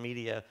social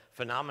media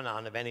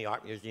phenomenon of any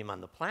art museum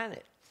on the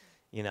planet.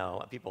 You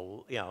know,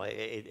 people, you know,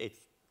 it's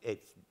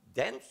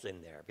dense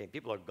in there. I mean,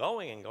 people are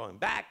going and going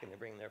back, and they're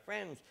bringing their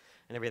friends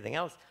and everything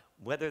else.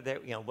 Whether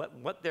they're, you know,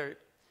 what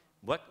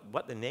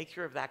the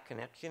nature of that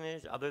connection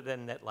is, other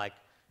than that, like,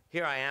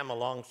 here I am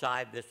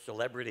alongside this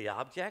celebrity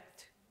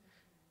object.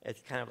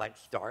 It's kind of like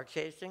star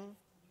chasing,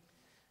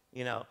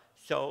 you know.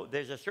 So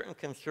there's a certain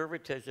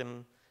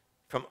conservatism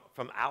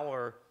from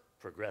our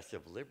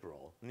progressive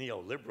liberal,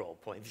 neoliberal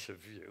points of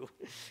view,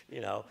 you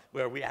know,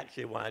 where we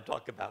actually want to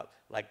talk about,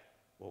 like,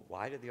 well,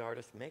 why did the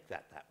artist make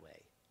that way?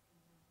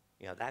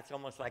 You know, that's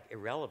almost like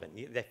irrelevant.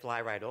 They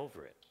fly right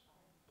over it.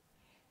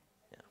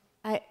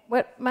 Yeah.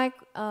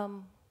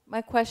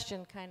 My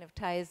question kind of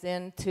ties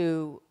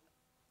into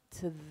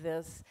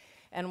this,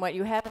 and what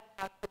you haven't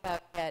talked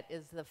about yet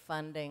is the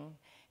funding,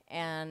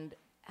 and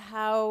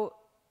how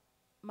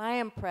my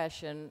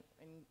impression,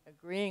 in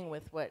agreeing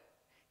with what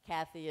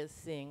Kathy is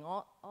seeing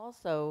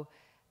also,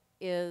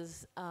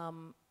 is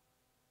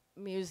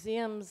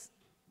museums,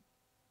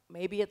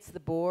 maybe it's the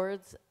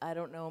boards, I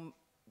don't know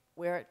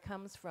where it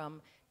comes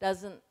from,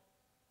 doesn't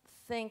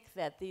think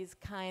that these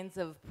kinds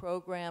of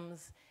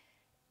programs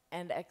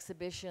and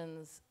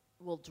exhibitions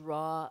will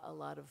draw a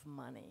lot of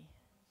money.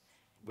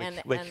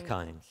 Which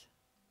kinds?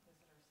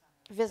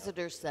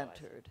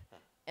 Visitor-centered.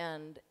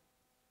 And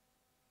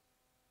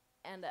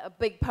a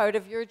big part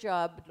of your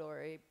job,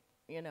 Lori,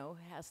 you know,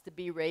 has to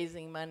be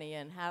raising money.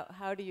 And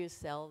how do you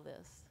sell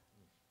this?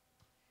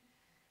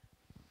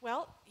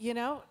 Well, you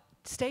know,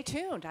 stay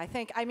tuned. I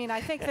think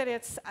that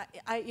it's,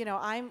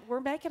 we're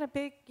making a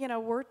big, you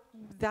know,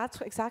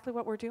 that's exactly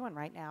what we're doing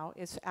right now,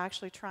 is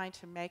actually trying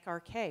to make our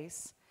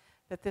case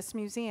that this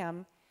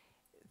museum,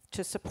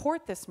 to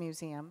support this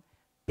museum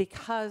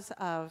because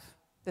of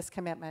this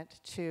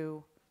commitment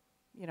to,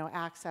 you know,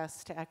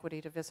 access to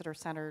equity, to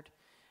visitor-centered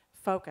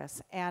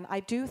focus. And I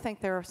do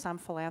think there are some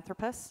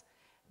philanthropists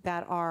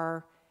that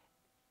are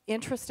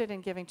interested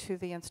in giving to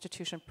the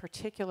institution,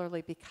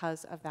 particularly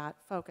because of that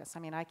focus. I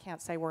mean, I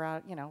can't say we're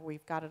out, you know,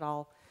 we've got it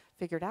all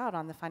figured out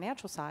on the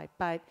financial side,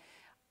 but,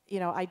 you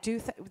know, I do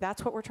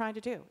that's what we're trying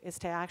to do, is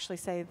to actually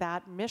say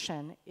that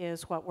mission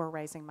is what we're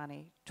raising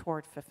money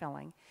toward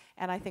fulfilling.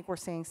 And I think we're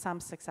seeing some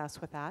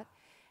success with that.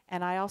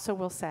 And I also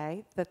will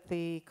say that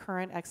the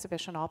current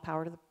exhibition, All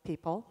Power to the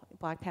People,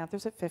 Black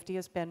Panthers at 50,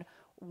 has been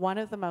one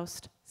of the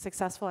most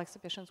successful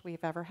exhibitions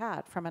we've ever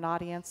had from an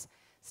audience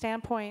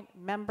standpoint,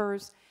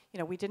 members. You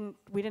know, we didn't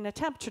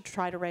attempt to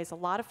try to raise a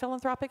lot of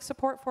philanthropic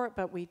support for it,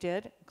 but we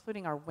did,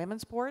 including our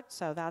women's board,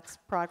 so that's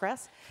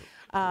progress.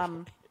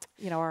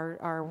 You know,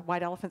 our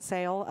White Elephant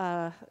Sale.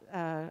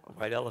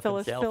 White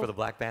Elephant Sale for the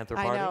Black Panther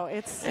Party? I know,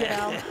 it's, you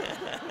know,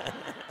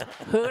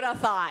 who'd have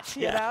thought,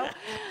 you know?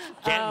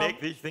 Can't make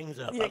these things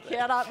up. You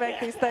cannot make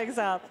these things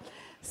up.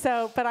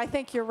 So, but I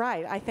think you're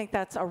right. I think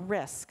that's a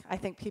risk. I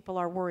think people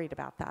are worried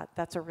about that.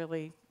 That's a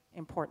really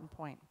important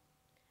point.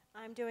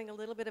 I'm doing a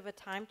little bit of a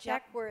time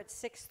check. We're at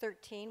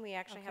 6:13. We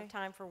actually have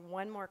time for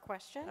one more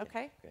question.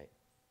 Okay. Great.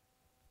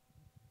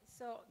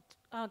 So,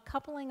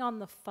 coupling on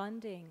the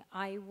funding,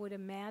 I would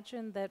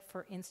imagine that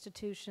for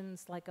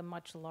institutions like a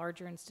much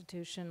larger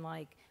institution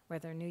like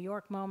whether New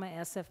York MoMA,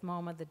 SF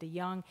MoMA, the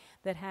DeYoung,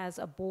 that has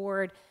a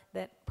board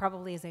that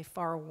probably is a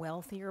far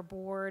wealthier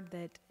board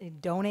that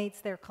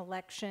donates their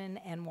collection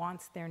and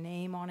wants their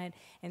name on it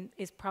and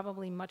is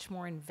probably much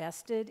more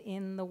invested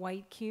in the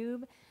White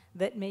Cube,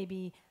 that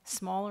maybe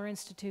smaller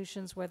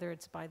institutions, whether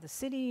it's by the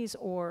cities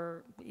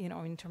or, you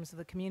know, in terms of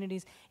the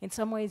communities, in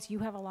some ways you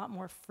have a lot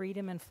more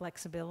freedom and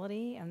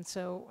flexibility, and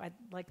so I'd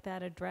like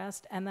that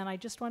addressed. And then I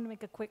just want to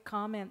make a quick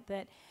comment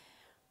that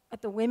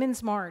at the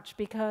Women's March,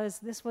 because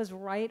this was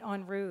right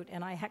en route,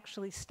 and I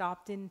actually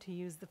stopped in to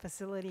use the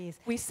facilities.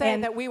 We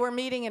said that we were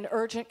meeting an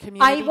urgent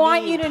community I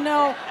want need. you to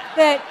know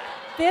that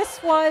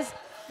this was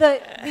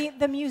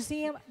the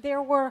museum.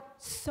 There were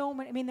so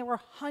many, I mean, there were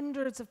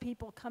hundreds of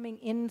people coming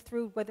in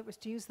through, whether it was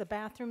to use the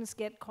bathrooms,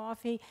 get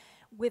coffee,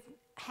 with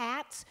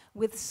hats,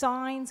 with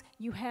signs.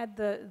 You had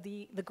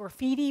the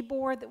graffiti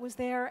board that was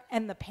there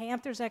and the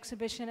Panthers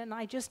exhibition, and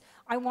I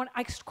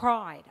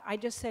cried. I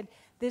just said,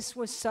 this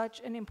was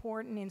such an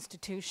important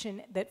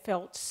institution that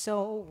felt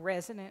so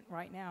resonant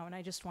right now, and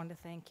I just wanted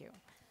to thank you.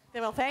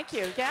 Well, thank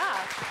you. Yeah.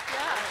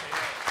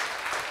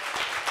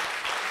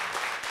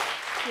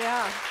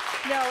 Yeah.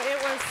 No,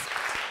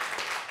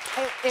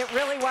 it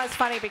really was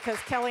funny because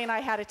Kelly and I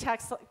had a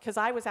text because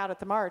I was out at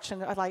the march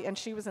and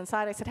she was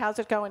inside. I said, "How's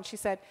it going?" She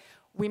said,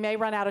 "We may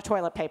run out of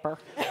toilet paper."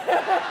 And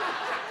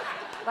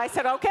I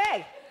said,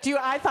 "Okay."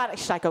 I thought,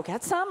 should I go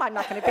get some? I'm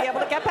not going to be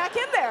able to get back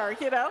in there,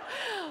 you know.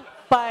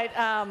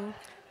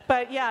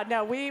 But yeah,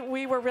 no,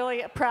 we were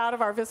really proud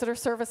of our visitor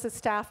services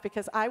staff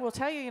because I will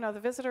tell you, you know, the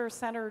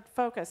visitor-centered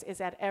focus is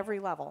at every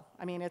level.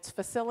 I mean, it's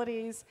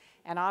facilities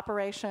and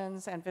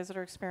operations and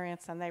visitor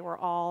experience, and they were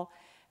all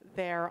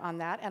there on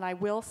that. And I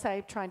will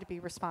say, trying to be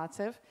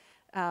responsive,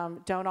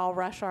 don't all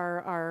rush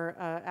our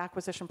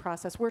acquisition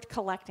process. We're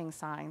collecting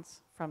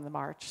signs from the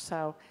march.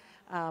 So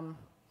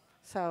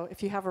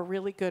if you have a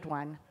really good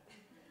one,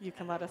 you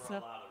can let us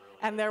know.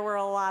 And there were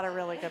a lot of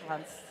really good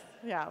ones.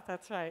 Yeah,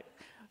 that's right.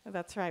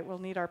 That's right. We'll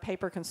need our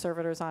paper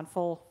conservators on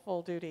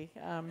full duty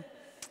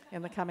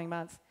in the coming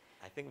months.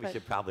 I think we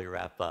should probably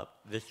wrap up.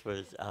 This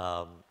was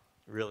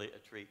really a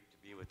treat to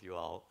be with you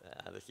all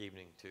this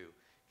evening to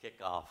kick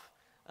off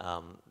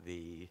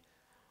the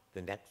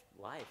next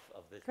life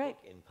of this book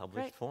in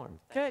published form.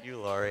 Thank you,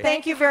 Laurie.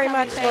 Thank you very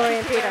much, Laurie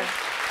and Peter.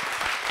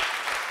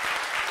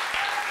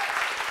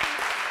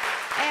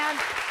 And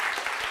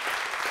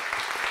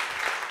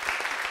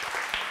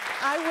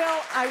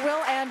I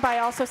will end by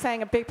also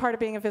saying a big part of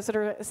being a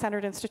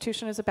visitor-centered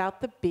institution is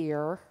about the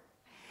beer.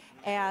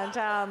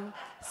 And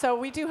so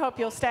we do hope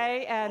you'll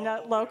stay and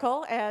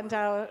local and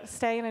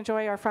stay and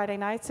enjoy our Friday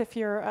nights if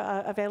you're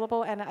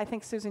available. And I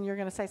think, Susan, you're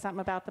going to say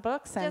something about the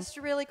books. And just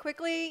really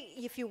quickly,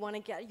 if you want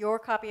to get your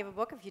copy of a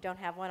book, if you don't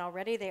have one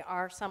already, there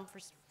are some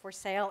for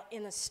sale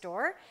in the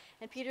store.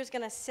 And Peter's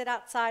going to sit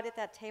outside at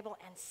that table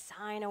and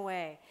sign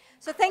away.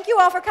 So thank you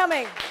all for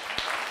coming.